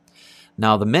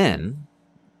 Now the men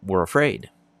were afraid.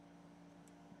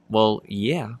 Well,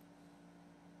 yeah,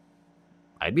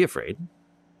 I'd be afraid.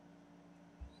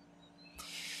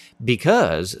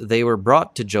 Because they were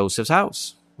brought to Joseph's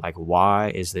house. Like,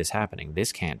 why is this happening?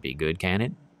 This can't be good, can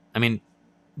it? I mean,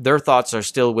 their thoughts are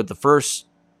still with the first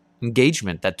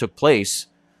engagement that took place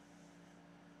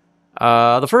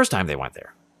the first time they went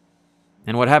there.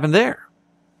 And what happened there?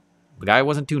 The guy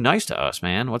wasn't too nice to us,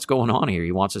 man. What's going on here?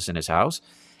 He wants us in his house.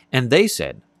 And they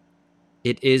said,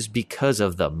 it is because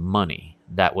of the money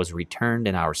that was returned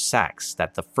in our sacks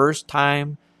that the first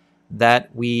time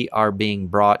that we are being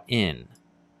brought in.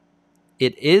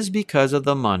 It is because of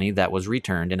the money that was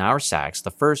returned in our sacks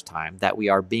the first time that we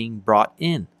are being brought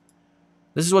in.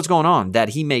 This is what's going on, that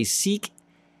he may seek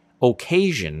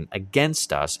occasion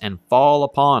against us and fall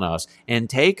upon us and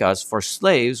take us for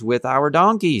slaves with our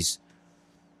donkeys.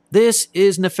 This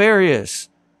is nefarious.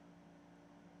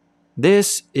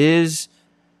 This is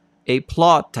a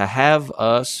plot to have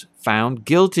us found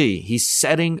guilty. He's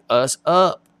setting us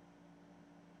up.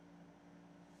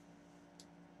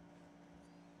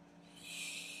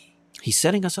 He's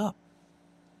setting us up.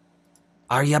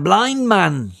 Are you blind,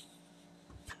 man?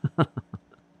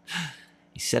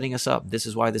 He's setting us up. This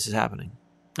is why this is happening.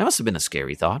 That must have been a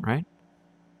scary thought, right?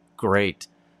 Great.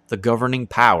 The governing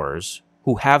powers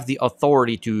who have the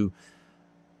authority to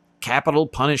capital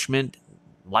punishment,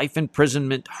 life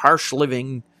imprisonment, harsh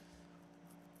living,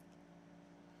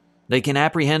 they can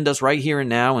apprehend us right here and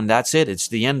now, and that's it. It's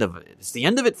the end of it. It's the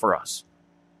end of it for us.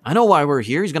 I know why we're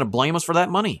here. He's going to blame us for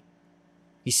that money.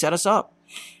 He set us up.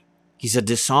 He's a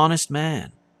dishonest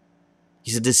man.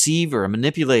 He's a deceiver, a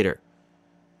manipulator.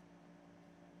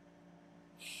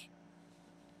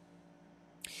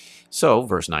 So,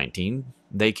 verse 19,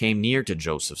 they came near to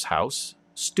Joseph's house,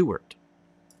 steward.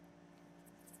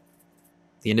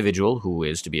 The individual who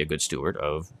is to be a good steward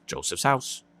of Joseph's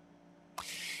house,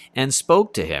 and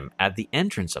spoke to him at the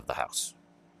entrance of the house.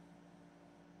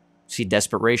 See,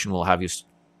 desperation will have you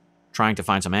trying to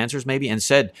find some answers maybe, and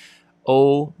said,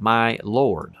 "O my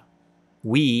Lord,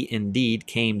 we indeed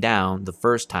came down the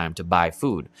first time to buy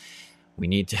food." We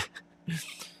need to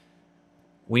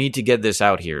get this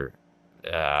out here,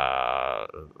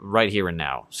 right here and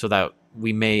now, so that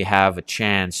we may have a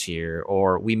chance here,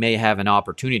 or we may have an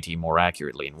opportunity, more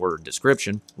accurately in word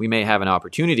description, we may have an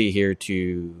opportunity here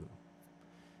to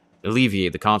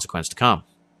alleviate the consequence to come.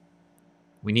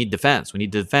 We need defense. We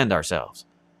need to defend ourselves.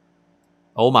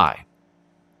 Oh my.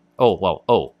 Oh, well,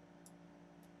 oh.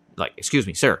 Like, excuse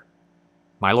me, sir.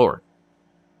 My lord.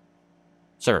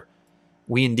 Sir,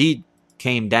 we indeed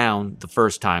came down the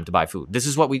first time to buy food. This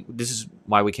is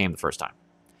why we came the first time.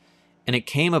 And it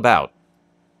came about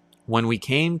when we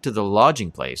came to the lodging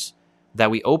place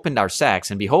that we opened our sacks,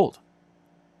 and behold,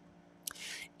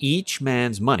 each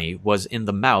man's money was in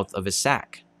the mouth of his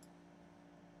sack.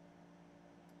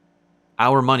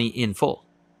 Our money in full.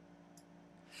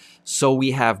 So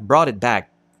we have brought it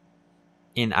back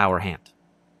in our hand.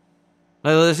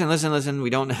 Listen. We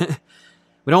don't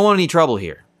want any trouble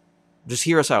here. Just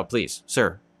hear us out, please.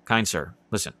 Sir, kind sir,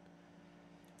 listen.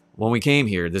 When we came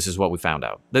here, this is what we found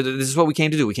out. This is what we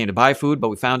came to do. We came to buy food, but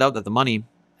we found out that the money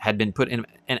had been put in.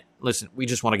 And listen, we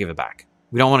just want to give it back.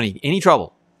 We don't want any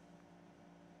trouble.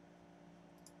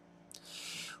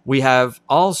 We have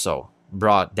also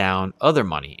brought down other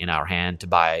money in our hand to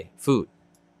buy food.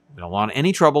 We don't want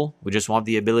any trouble. We just want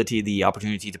the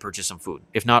opportunity to purchase some food.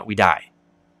 If not, we die.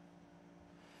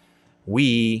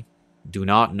 We do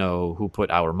not know who put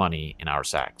our money in our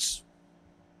sacks.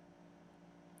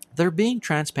 They're being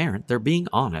transparent. They're being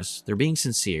honest. They're being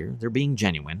sincere. They're being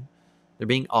genuine. They're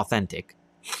being authentic.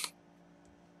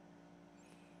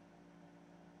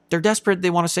 They're desperate. They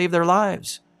want to save their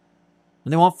lives.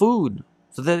 And they want food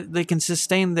so that they can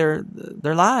sustain their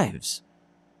lives.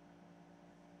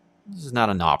 This is not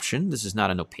an option. This is not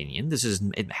an opinion.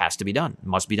 It has to be done. It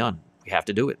must be done. We have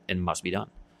to do it. It must be done.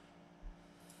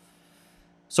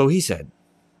 So he said,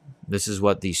 this is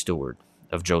what the steward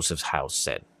of Joseph's house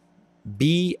said.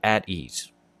 Be at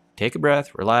ease. Take a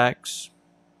breath. Relax.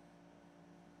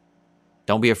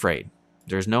 Don't be afraid.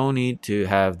 There's no need to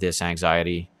have this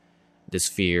anxiety, this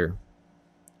fear.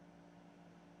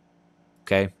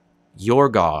 Okay? Your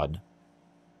God,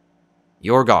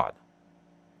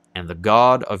 and the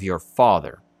God of your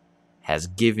father has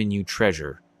given you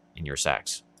treasure in your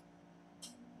sacks.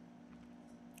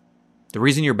 The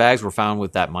reason your bags were found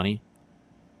with that money,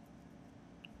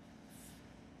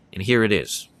 and here it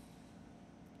is,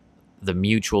 the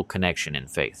mutual connection in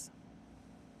faith.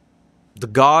 The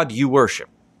God you worship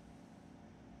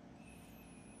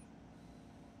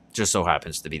just so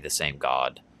happens to be the same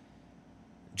God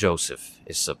Joseph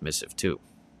is submissive to.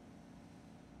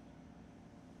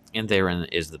 And therein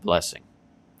is the blessing.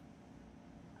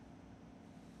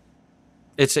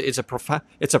 It's a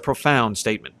profound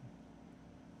statement.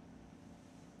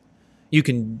 You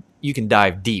can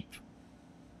dive deep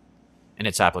in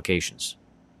its applications.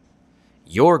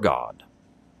 Your God,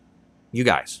 you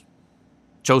guys,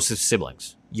 Joseph's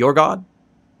siblings, your God,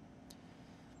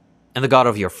 and the God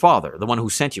of your father, the one who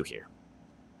sent you here.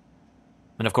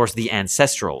 And of course, the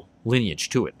ancestral lineage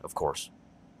to it, of course.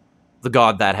 The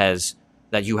God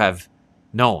that you have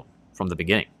known from the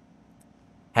beginning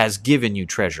has given you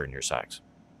treasure in your sacks.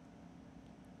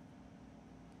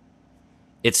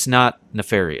 It's not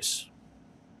nefarious.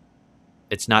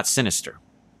 It's not sinister.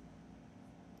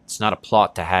 It's not a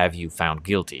plot to have you found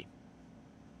guilty.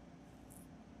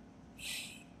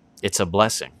 It's a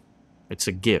blessing. It's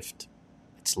a gift.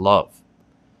 It's love.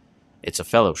 It's a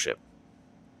fellowship.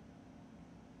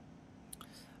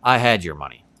 I had your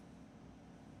money.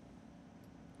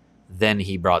 Then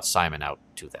he brought Simon out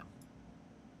to them.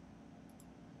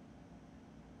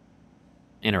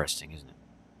 Interesting, isn't it?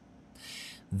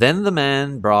 Then the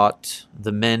man brought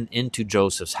the men into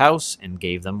Joseph's house and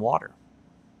gave them water.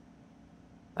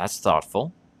 That's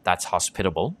thoughtful. That's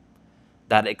hospitable.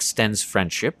 That extends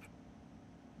friendship.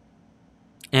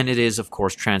 And it is, of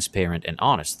course, transparent and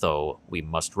honest, though we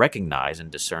must recognize and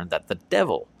discern that the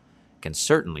devil can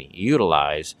certainly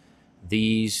utilize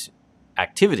these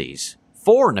activities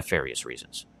for nefarious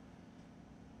reasons.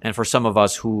 And for some of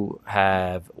us who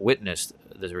have witnessed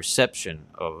the reception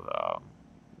of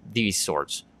these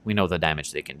sorts, we know the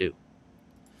damage they can do.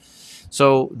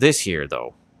 So this here,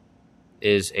 though,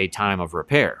 is a time of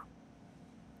repair.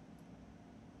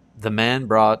 The man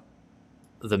brought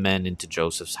the men into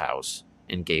Joseph's house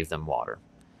and gave them water,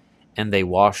 and they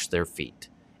washed their feet,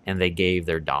 and they gave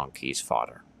their donkeys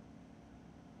fodder.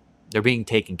 They're being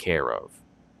taken care of.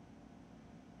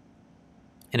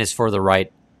 And it's for the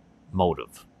right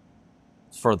motive.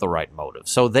 It's for the right motive.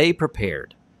 So they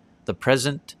prepared the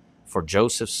present for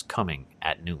Joseph's coming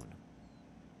at noon.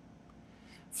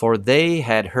 For they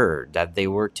had heard that they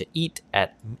were to eat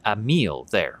at a meal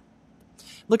there.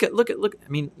 Look. I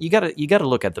mean, you gotta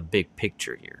look at the big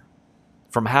picture here.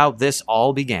 From how this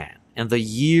all began, and the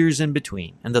years in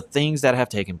between, and the things that have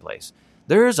taken place.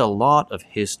 There is a lot of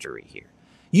history here.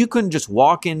 You couldn't just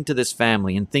walk into this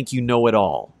family and think you know it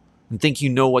all, and think you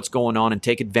know what's going on, and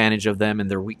take advantage of them and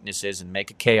their weaknesses, and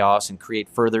make a chaos and create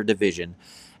further division,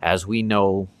 as we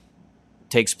know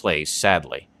takes place,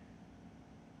 sadly.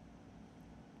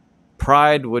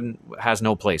 Pride has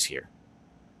no place here.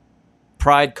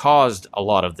 Pride caused a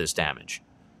lot of this damage.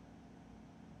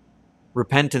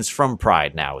 Repentance from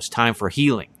pride now. It's time for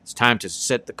healing. It's time to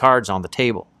set the cards on the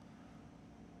table.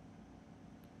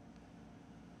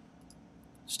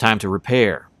 It's time to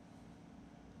repair.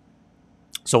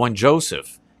 So when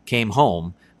Joseph came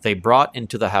home, they brought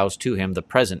into the house to him the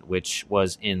present which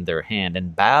was in their hand,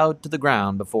 and bowed to the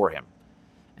ground before him.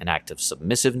 An act of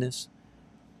submissiveness,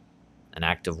 an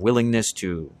act of willingness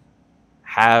to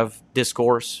have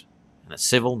discourse in a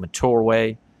civil, mature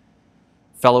way,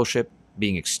 fellowship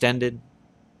being extended,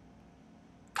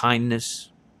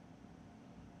 kindness.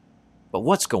 But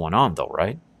what's going on, though,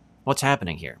 right? What's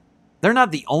happening here? They're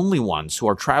not the only ones who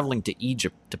are traveling to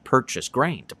Egypt to purchase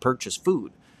grain, to purchase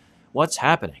food. What's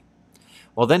happening?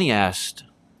 Well, then he asked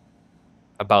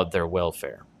about their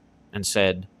welfare and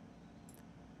said,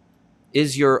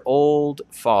 "Is your old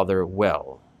father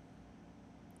well,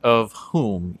 of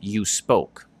whom you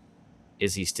spoke?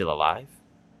 Is he still alive?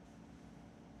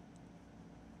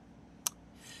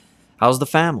 How's the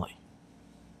family?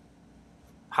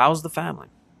 How's the family?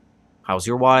 How's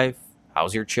your wife?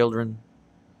 How's your children?"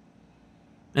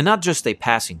 And not just a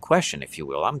passing question, if you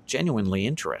will. I'm genuinely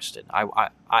interested.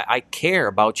 I care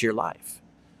about your life.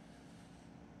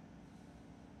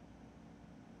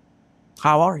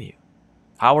 How are you?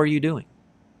 How are you doing?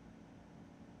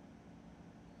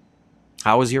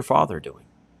 How is your father doing?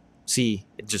 See,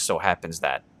 it just so happens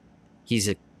that he's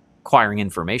acquiring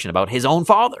information about his own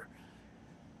father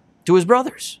to his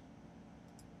brothers.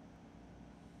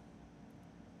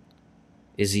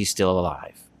 Is he still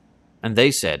alive? And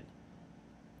they said,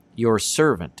 "Your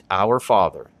servant, our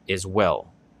father, is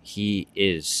well. He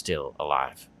is still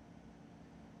alive."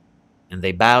 And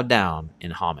they bowed down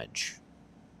in homage.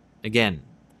 Again,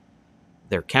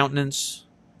 their countenance,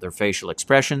 their facial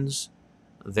expressions,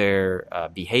 their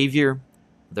behavior,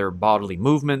 their bodily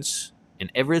movements,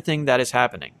 and everything that is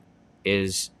happening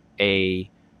is a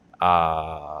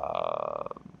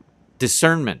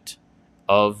discernment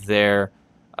of their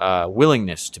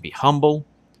willingness to be humble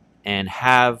and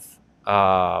have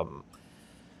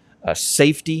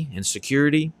safety and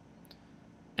security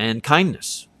and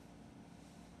kindness.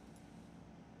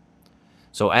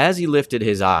 So as he lifted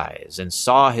his eyes and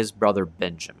saw his brother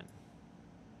Benjamin,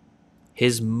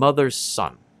 his mother's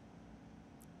son,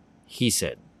 he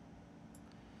said,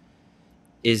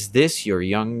 "Is this your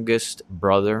youngest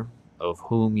brother of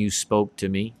whom you spoke to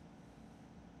me?"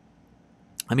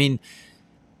 I mean,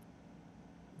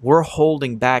 we're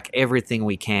holding back everything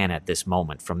we can at this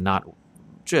moment from not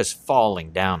just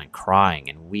falling down and crying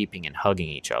and weeping and hugging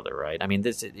each other, right? I mean,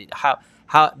 this how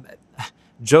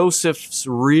Joseph's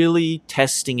really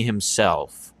testing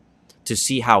himself to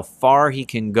see how far he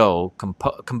can go,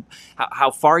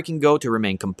 how far he can go to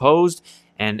remain composed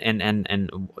and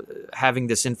having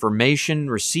this information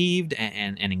received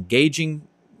and engaging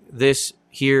this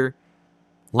here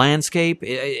landscape.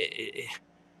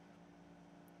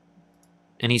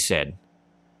 And he said,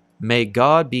 "May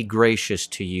God be gracious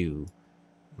to you,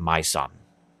 my son."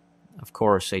 Of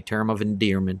course, a term of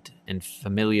endearment and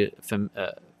familiar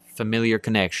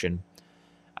connection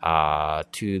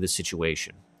to the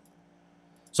situation.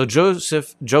 So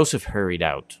Joseph hurried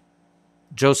out.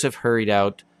 Joseph hurried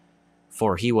out,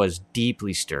 for he was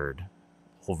deeply stirred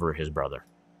over his brother.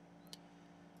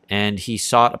 And he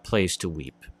sought a place to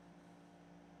weep.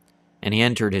 And he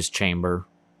entered his chamber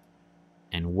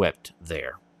and wept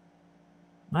there.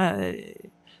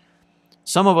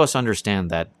 Some of us understand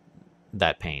that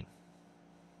pain.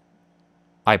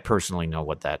 I personally know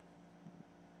what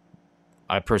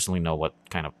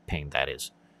kind of pain that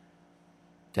is.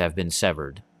 To have been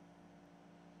severed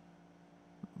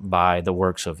by the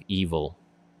works of evil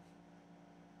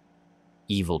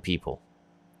people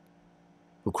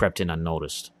who crept in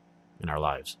unnoticed in our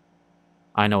lives.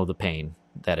 I know the pain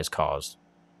that is caused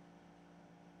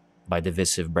by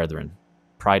divisive brethren,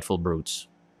 prideful brutes.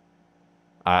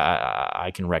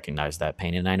 I can recognize that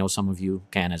pain, and I know some of you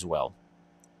can as well.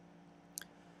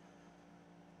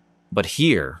 But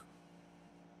here,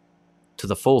 to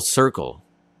the full circle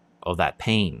of that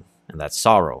pain and that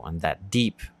sorrow and that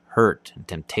deep hurt and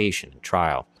temptation and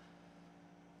trial,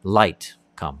 light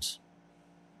comes.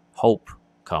 Hope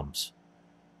comes.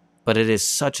 But it is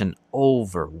such an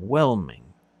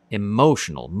overwhelming,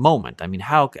 emotional moment. I mean,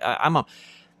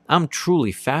 I'm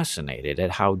truly fascinated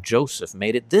at how Joseph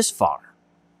made it this far.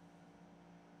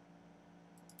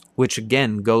 Which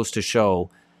again goes to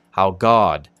show how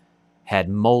God had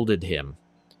molded him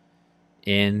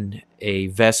in a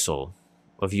vessel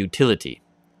of utility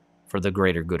for the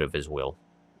greater good of his will,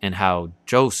 and how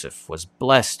Joseph was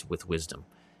blessed with wisdom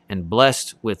and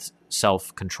blessed with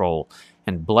self-control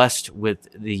and blessed with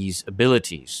these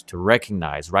abilities to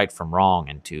recognize right from wrong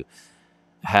and to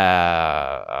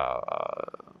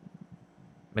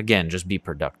again, just be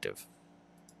productive.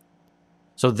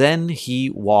 So then he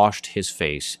washed his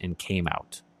face and came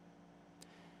out.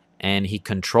 And he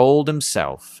controlled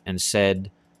himself and said,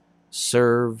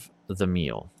 "Serve the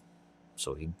meal."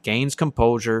 So he gains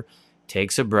composure,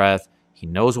 takes a breath. He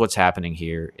knows what's happening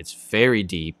here. It's very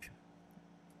deep.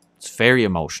 It's very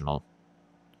emotional.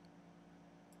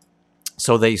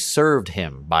 So they served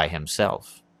him by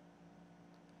himself.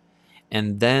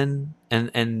 And then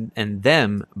and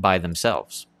them by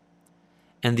themselves.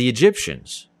 And the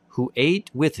Egyptians who ate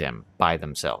with him by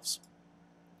themselves.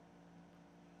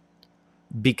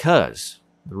 Because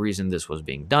the reason this was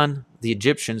being done, the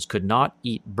Egyptians could not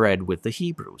eat bread with the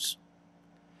Hebrews,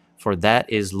 for that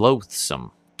is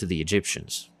loathsome to the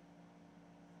Egyptians.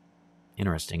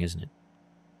 Interesting, isn't it?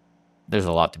 There's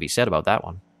a lot to be said about that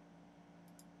one.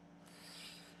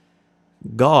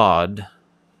 God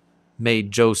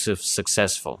made Joseph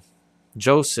successful.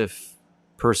 Joseph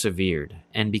persevered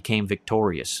and became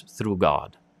victorious through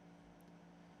God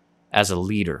as a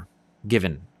leader,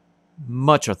 given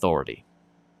much authority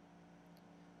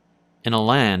in a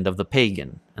land of the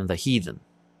pagan and the heathen,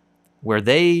 where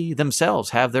they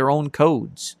themselves have their own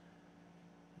codes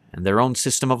and their own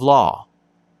system of law.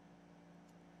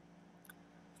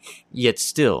 Yet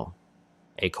still,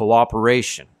 a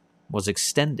cooperation was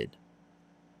extended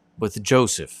with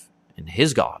Joseph and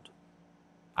his God,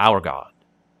 our God,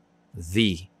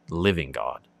 the living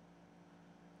God.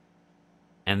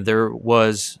 And there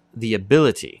was the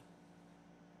ability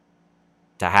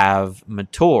to have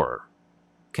mature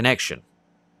connection,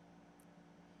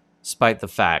 despite the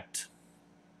fact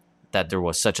that there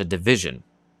was such a division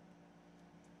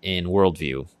in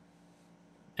worldview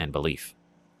and belief.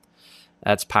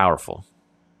 That's powerful.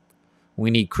 We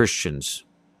need Christians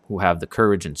who have the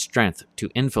courage and strength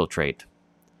to infiltrate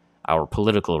our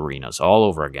political arenas all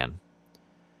over again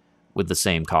with the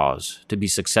same cause, to be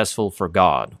successful for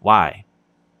God. Why?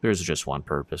 There's just one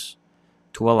purpose: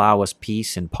 to allow us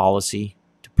peace and policy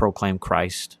to proclaim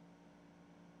Christ.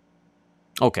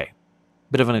 Okay,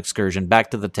 bit of an excursion.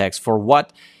 Back to the text.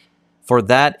 For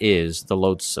that is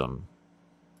loathsome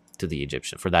to the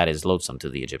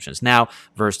Egyptians. Now,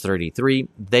 verse 33,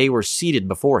 they were seated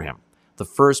before him, the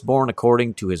firstborn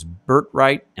according to his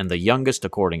birthright, and the youngest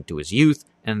according to his youth,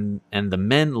 and the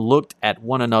men looked at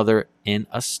one another in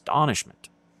astonishment.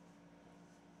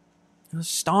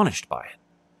 Astonished by it.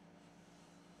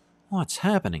 What's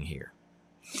happening here?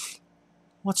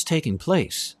 What's taking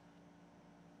place?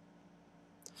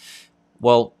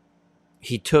 Well,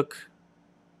 he took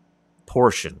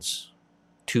portions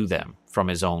to them from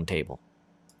his own table.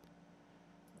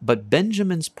 But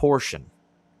Benjamin's portion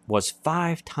was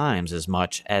 5 times as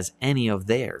much as any of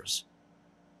theirs.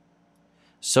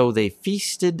 So they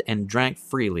feasted and drank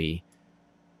freely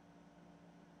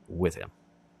with him.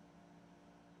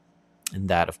 And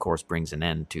that, of course, brings an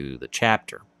end to the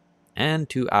chapter and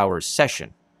to our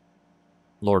session,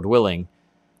 Lord willing,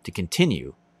 to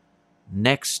continue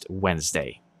next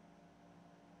Wednesday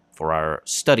for our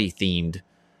study-themed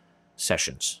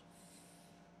sessions.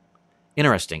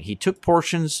 Interesting. He took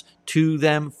portions to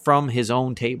them from his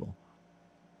own table.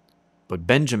 But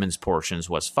Benjamin's portions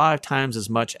was 5 times as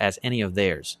much as any of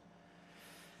theirs.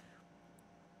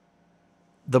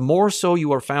 The more so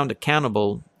you are found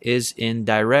accountable is in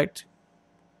direct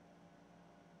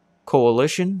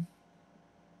coalition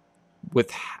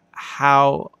with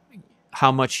how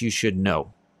much you should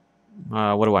know.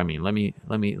 What do I mean? Let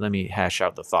me hash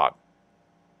out the thought.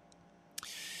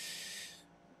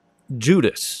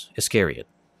 Judas Iscariot,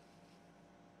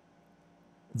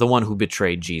 the one who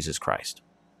betrayed Jesus Christ,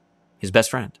 his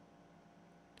best friend,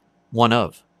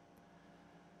 was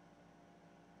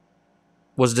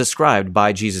described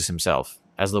by Jesus himself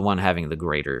as the one having the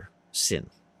greater sin.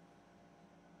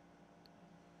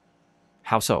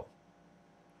 How so?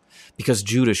 Because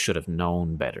Judas should have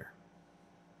known better.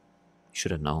 He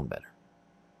should have known better.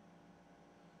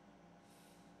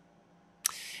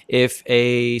 If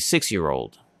a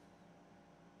 6-year-old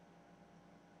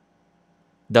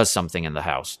does something in the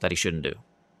house that he shouldn't do,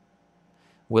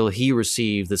 will he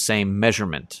receive the same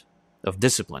measurement of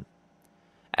discipline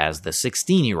as the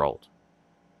 16-year-old?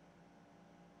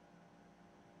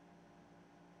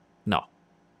 No.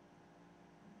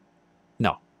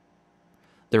 No.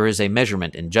 There is a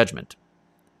measurement in judgment.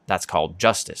 That's called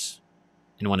justice.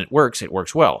 And when it works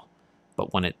well.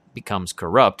 But when it becomes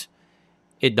corrupt,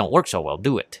 it don't work so well,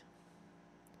 do it?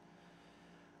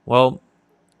 Well,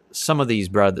 some of these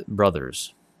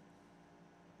brothers,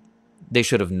 they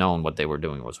should have known what they were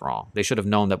doing was wrong. They should have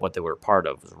known that what they were part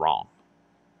of was wrong.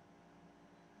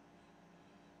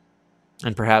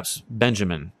 And perhaps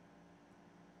Benjamin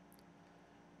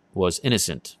was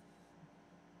innocent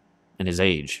in his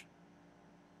age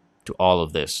to all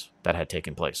of this that had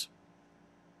taken place.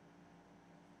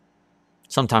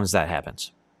 Sometimes that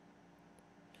happens.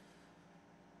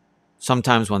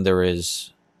 Sometimes when there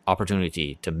is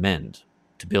opportunity to mend,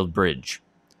 to build bridge,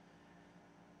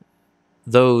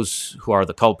 those who are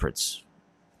the culprits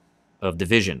of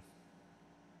division,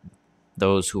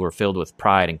 those who are filled with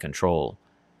pride and control,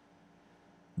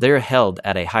 they're held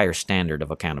at a higher standard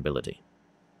of accountability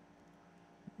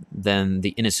than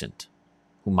the innocent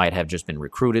who might have just been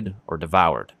recruited or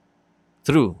devoured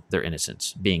through their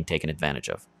innocence being taken advantage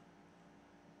of.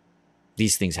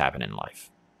 These things happen in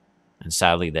life, and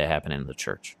sadly they happen in the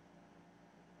church.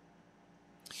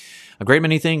 A great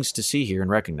many things to see here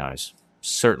and recognize.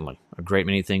 Certainly, a great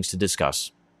many things to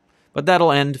discuss. But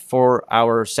that'll end for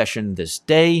our session this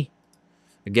day.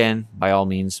 Again, by all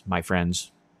means, my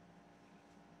friends,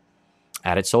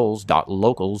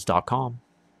 addedsouls.locals.com.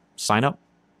 Sign up.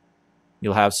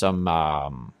 You'll have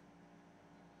some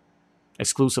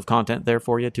exclusive content there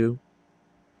for you, too.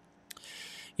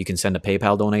 You can send a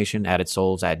PayPal donation,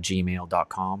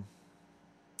 addedsouls@gmail.com.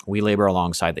 We labor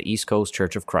alongside the East Coast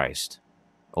Church of Christ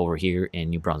over here in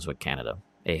New Brunswick, Canada.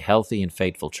 A healthy and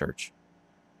faithful church.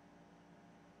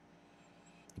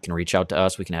 You can reach out to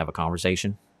us. We can have a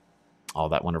conversation. All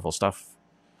that wonderful stuff.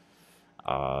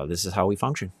 This is how we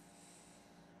function.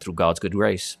 Through God's good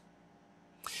grace.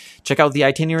 Check out the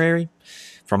itinerary.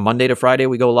 From Monday to Friday,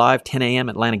 we go live 10 a.m.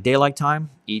 Atlantic Daylight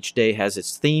Time. Each day has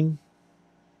its theme.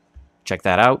 Check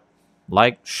that out.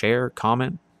 Like, share,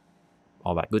 comment.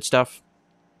 All that good stuff.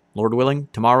 Lord willing,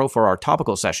 tomorrow for our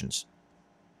topical sessions.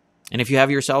 And if you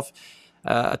have yourself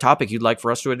a topic you'd like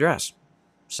for us to address,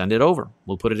 send it over.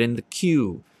 We'll put it in the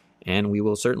queue, and we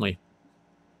will certainly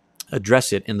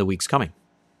address it in the weeks coming.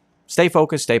 Stay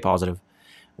focused, stay positive.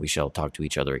 We shall talk to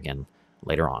each other again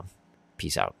later on.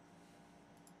 Peace out.